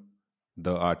learn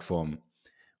the art form,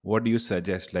 what do you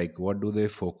suggest? Like, what do they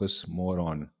focus more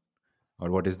on,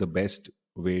 or what is the best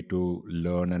way to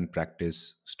learn and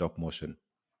practice stop motion?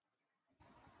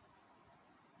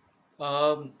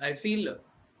 I feel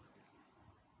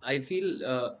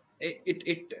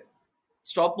it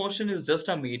stop motion is just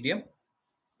a medium.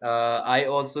 I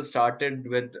also started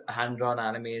with hand-drawn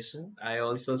animation.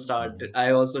 Mhm.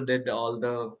 I also did all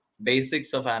the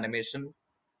basics of animation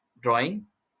drawing,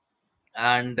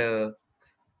 and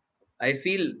I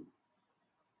feel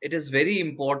it is very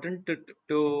important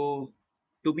to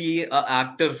to be a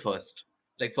actor first.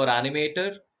 Like for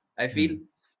animator, I feel Hmm.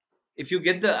 if you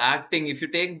get the acting, if you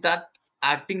take that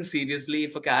acting seriously,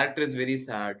 if a character is very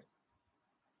sad,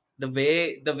 the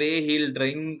way he'll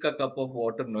drink a cup of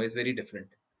water, no, is very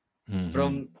different Hmm.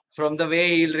 from the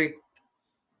way he'll drink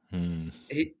Hmm.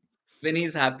 he, when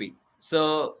he's happy.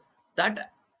 So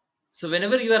that so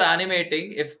whenever you are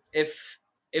animating,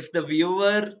 if the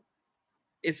viewer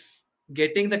is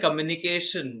getting the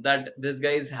communication that this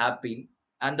guy is happy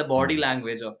and the body Hmm.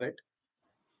 language of it,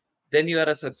 then you are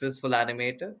a successful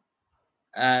animator.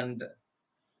 And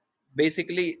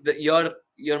basically,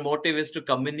 your motive is to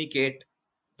communicate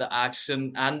the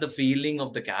action and the feeling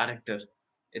of the character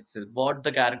itself. What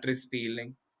the character is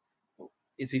feeling.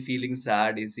 Is he feeling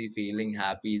sad? Is he feeling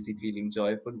happy? Is he feeling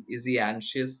joyful? Is he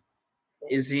anxious?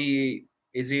 Is he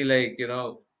like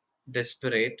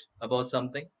desperate about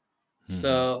something? Hmm.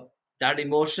 So that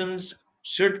emotions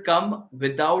should come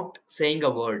without saying a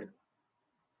word.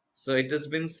 So it has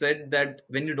been said that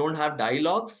when you don't have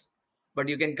dialogues, but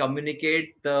you can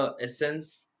communicate the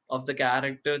essence of the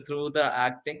character through the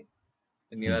acting,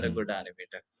 then you are a Hmm. good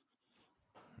animator.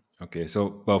 Okay, so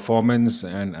performance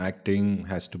and acting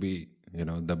has to be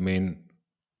the main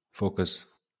focus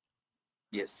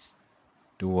Yes.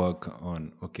 to work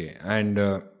on. Okay, and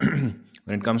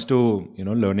when it comes to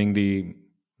learning the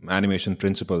animation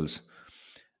principles,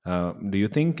 do you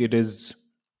think it is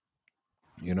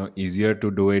easier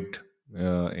to do it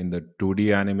in the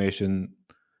 2D animation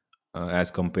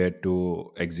as compared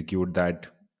to execute that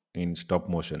in stop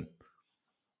motion,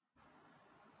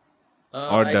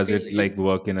 or I does feel it it. like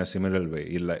work in a similar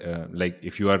way? Like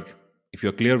if you're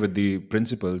clear with the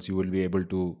principles, you will be able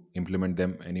to implement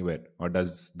them anywhere, or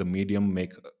does the medium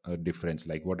make a difference?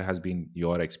 Like, what has been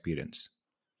your experience?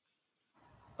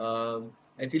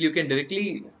 I feel you can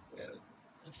directly.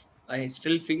 I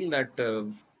still feel that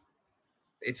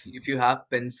if you have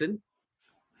pencil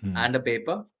Hmm. and a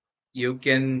paper, you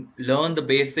can learn the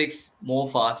basics more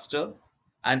faster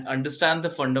and understand the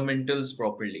fundamentals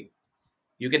properly.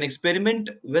 You can experiment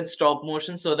with stop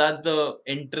motion so that the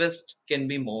interest can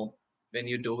be more when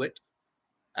you do it,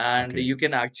 and Okay. you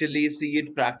can actually see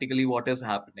it practically what is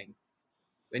happening.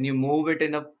 When you move it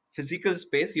in a physical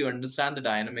space, you understand the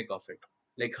dynamic of it.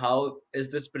 Like, how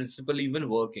is this principle even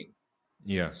working?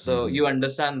 Yeah. So Hmm. you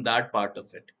understand that part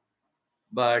of it.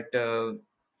 But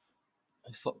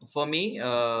for me,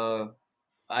 I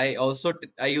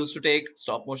used to take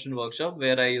stop motion workshop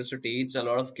where I used to teach a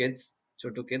lot of kids,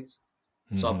 chotu kids,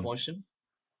 stop Hmm. motion.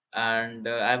 And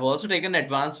I've also taken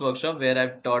advanced workshop where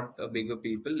I've taught bigger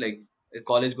people, like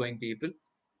college going people,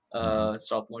 Hmm.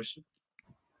 stop motion.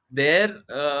 There,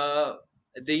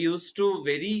 they used to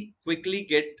very quickly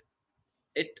get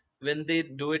it when they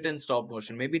do it in stop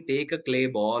motion. Maybe take a clay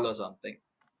ball or something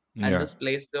and Yeah. just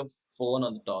place the phone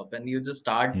on the top, and you just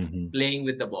start Hmm. playing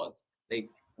with the ball. Like,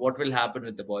 what will happen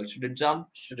with the ball? Should it jump?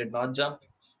 Should it not jump?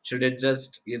 Should it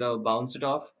just, bounce it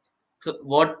off? So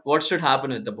what should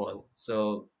happen with the ball?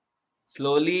 So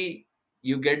slowly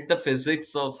you get the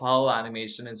physics of how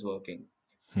animation is working.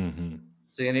 Hmm.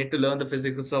 So you need to learn the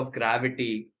physics of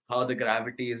gravity, how the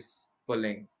gravity is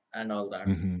pulling and all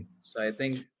that. Hmm. So I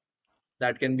think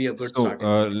that can be a good So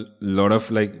starting a point. lot of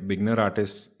like beginner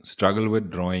artists struggle with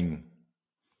drawing,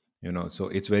 so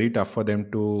it's very tough for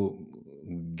them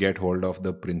to get hold of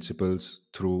the principles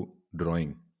through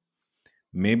drawing.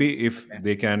 Maybe if Okay.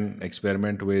 they can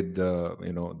experiment with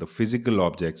the physical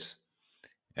objects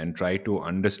and try to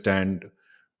understand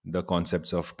the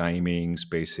concepts of timing,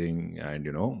 spacing, and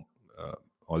uh,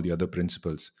 all the other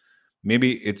principles,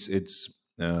 maybe it's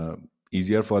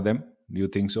easier for them. Do you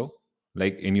think so?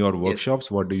 Like in your Yes.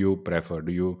 workshops, what do you prefer?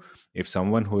 Do you, if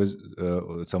someone who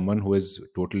is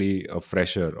totally a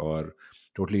fresher or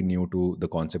totally new to the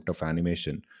concept of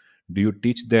animation, do you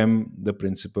teach them the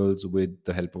principles with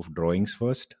the help of drawings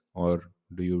first, or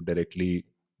do you directly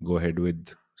go ahead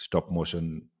with stop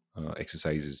motion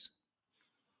exercises?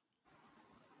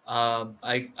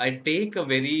 I take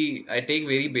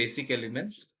very basic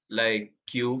elements like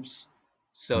cubes,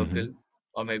 Hmm. circle,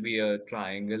 or maybe a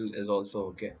triangle is also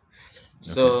okay.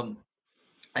 Okay. So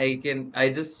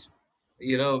I just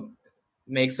you know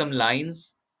make some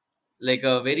lines, like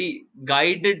a very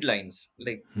guided lines,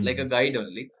 like a Hmm. guide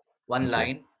only, one Okay.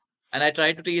 line, and I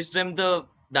try to teach them the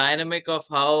dynamic of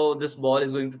how this ball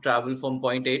is going to travel from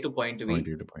point A to point Point B,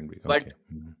 A to point B. Okay.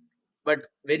 but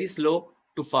very slow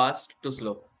to fast to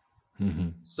slow. Mm-hmm.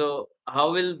 So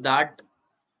how will that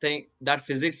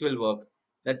physics will work?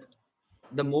 That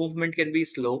the movement can be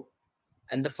slow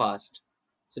and the fast.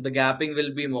 So the gapping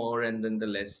will be more and then the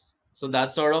less. So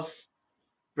that sort of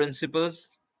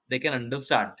principles they can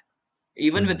understand.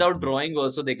 Even without Mm-hmm. drawing,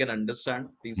 also they can understand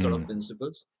these sort of Hmm.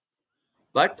 principles.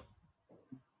 But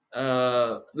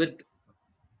with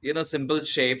simple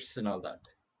shapes and all that,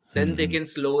 then they Hmm. can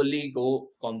slowly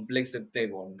go complex if they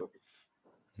want to.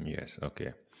 Yes.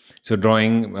 Okay. So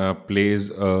drawing plays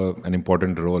an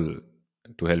important role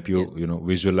to help you, Yes,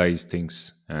 visualize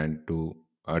things and to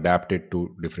adapt it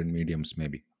to different mediums.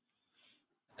 Maybe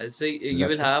I'll say is you that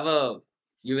will so? have a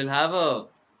you will have a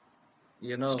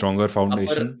you know Stronger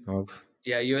upper foundation of.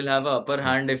 yeah, you will have a upper Yes.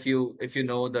 hand if you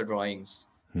know the drawings.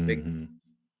 Big Hmm.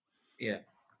 Yeah.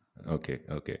 Okay.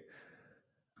 Okay.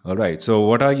 All right. So,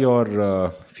 what are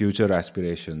your future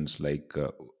aspirations? Like,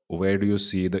 where do you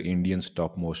see the Indian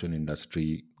stop motion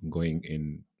industry going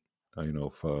in,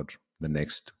 for the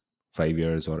next 5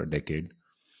 years or a decade?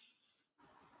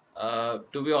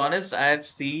 To be honest, I have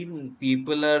seen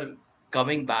people are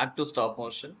coming back to stop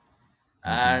motion,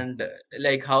 Hmm. and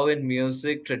like how in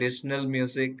music, traditional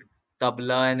music,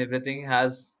 tabla and everything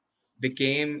has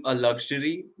became a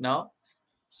luxury now.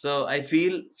 So I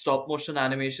feel stop motion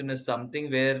animation is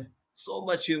something where so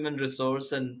much human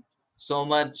resource and so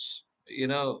much,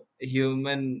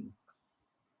 human,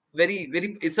 very,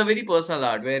 it's a very personal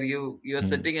art where you're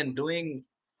Hmm. sitting and doing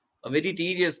a very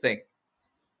tedious thing.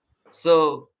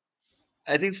 So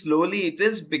I think slowly it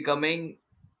is becoming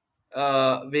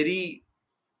very.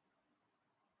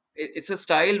 It's a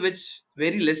style which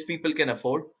very less people can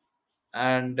afford,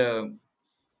 and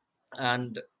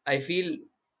I feel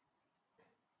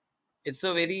it's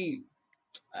a very,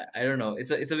 I don't know,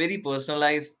 it's a very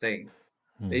personalized thing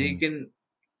where you Hmm. can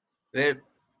where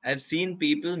I've seen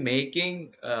people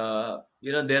making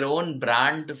their own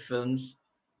brand films,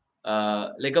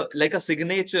 like a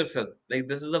signature film, like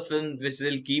this is a film which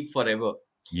they'll keep forever,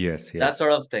 Yes. that Yes.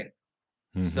 sort of thing.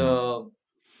 Hmm. So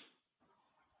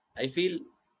I feel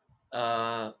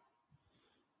uh,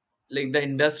 like the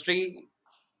industry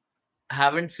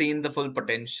haven't seen the full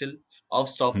potential of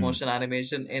stop Hmm. motion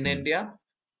animation in Hmm. India.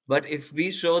 But if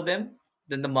we show them,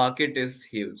 then the market is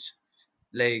huge.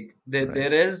 Like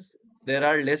Right. there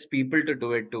are less people to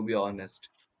do it, to be honest.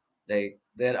 Like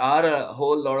there are a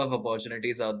whole lot of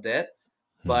opportunities out there,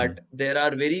 Hmm. but there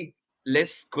are very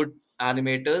less good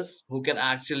animators who can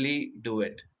actually do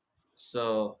it.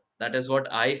 So that is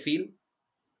what I feel.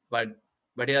 But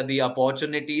yeah, the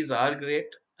opportunities are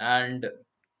great, and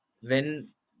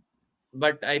when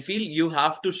but I feel you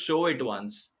have to show it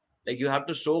once. Like you have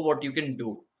to show what you can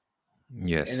do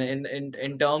in Yes. in in,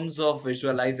 in terms of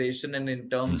visualization and in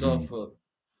terms Hmm. of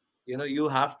you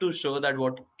have to show that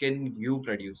what can you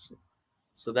produce,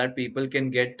 so that people can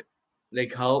get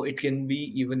like how it can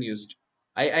be even used.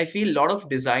 I feel a lot of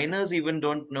designers even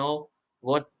don't know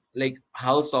what, like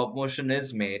how stop motion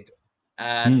is made.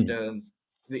 And Hmm.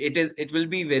 it will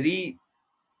be very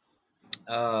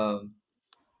uh,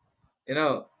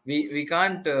 we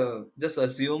can't just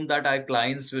assume that our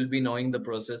clients will be knowing the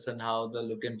process and how the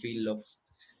look and feel looks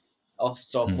of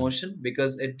stop Hmm. motion,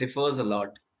 because it differs a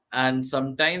lot. And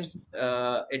sometimes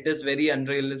it is very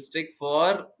unrealistic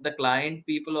for the client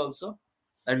people also,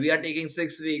 that we are taking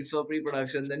 6 weeks for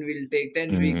pre-production, then we'll take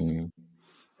 10 weeks Hmm.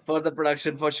 for the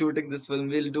production for shooting this film,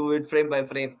 we'll do it frame by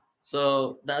frame.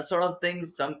 So that sort of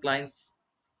things some clients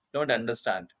don't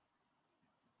understand.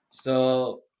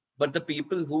 So, but the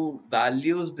people who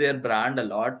values their brand a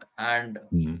lot, and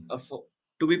Hmm.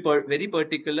 to be very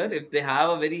particular, if they have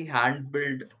a very hand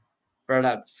built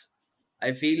products,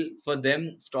 I feel for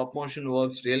them stop motion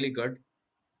works really good.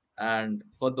 And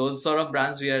for those sort of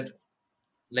brands, we are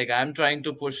like, I'm trying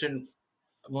to push in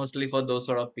mostly for those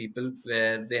sort of people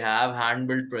where they have hand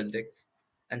built projects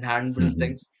and hand built Hmm.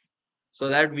 things, so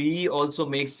that we also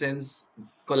make sense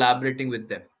collaborating with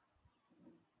them.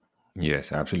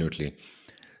 Yes, absolutely.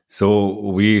 So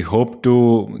we hope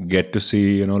to get to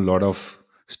see a lot of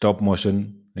stop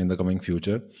motion in the coming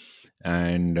future,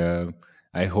 and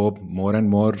I hope more and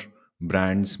more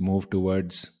brands move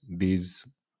towards these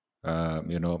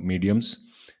mediums,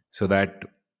 so that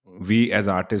we as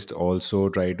artists also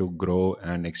try to grow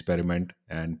and experiment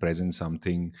and present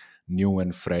something new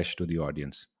and fresh to the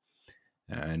audience.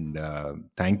 And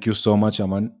thank you so much,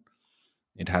 Aman.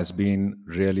 It has been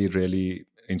really, really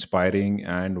inspiring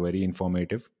and very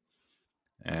informative.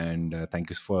 And thank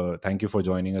you for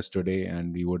joining us today.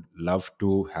 And we would love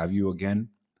to have you again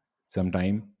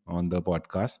sometime on the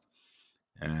podcast.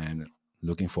 And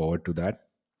looking forward to that.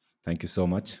 Thank you so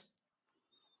much.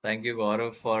 Thank you,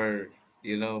 Gaurav, for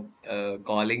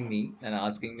calling me and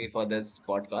asking me for this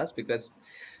podcast, because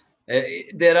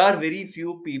there are very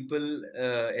few people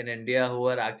in India who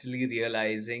are actually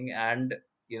realizing and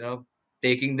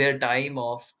taking their time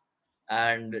off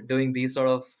and doing these sort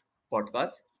of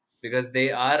podcasts, because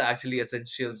they are actually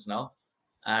essentials now.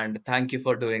 And thank you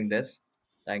for doing this.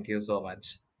 Thank you so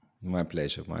much. My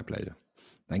pleasure. My pleasure.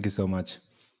 Thank you so much.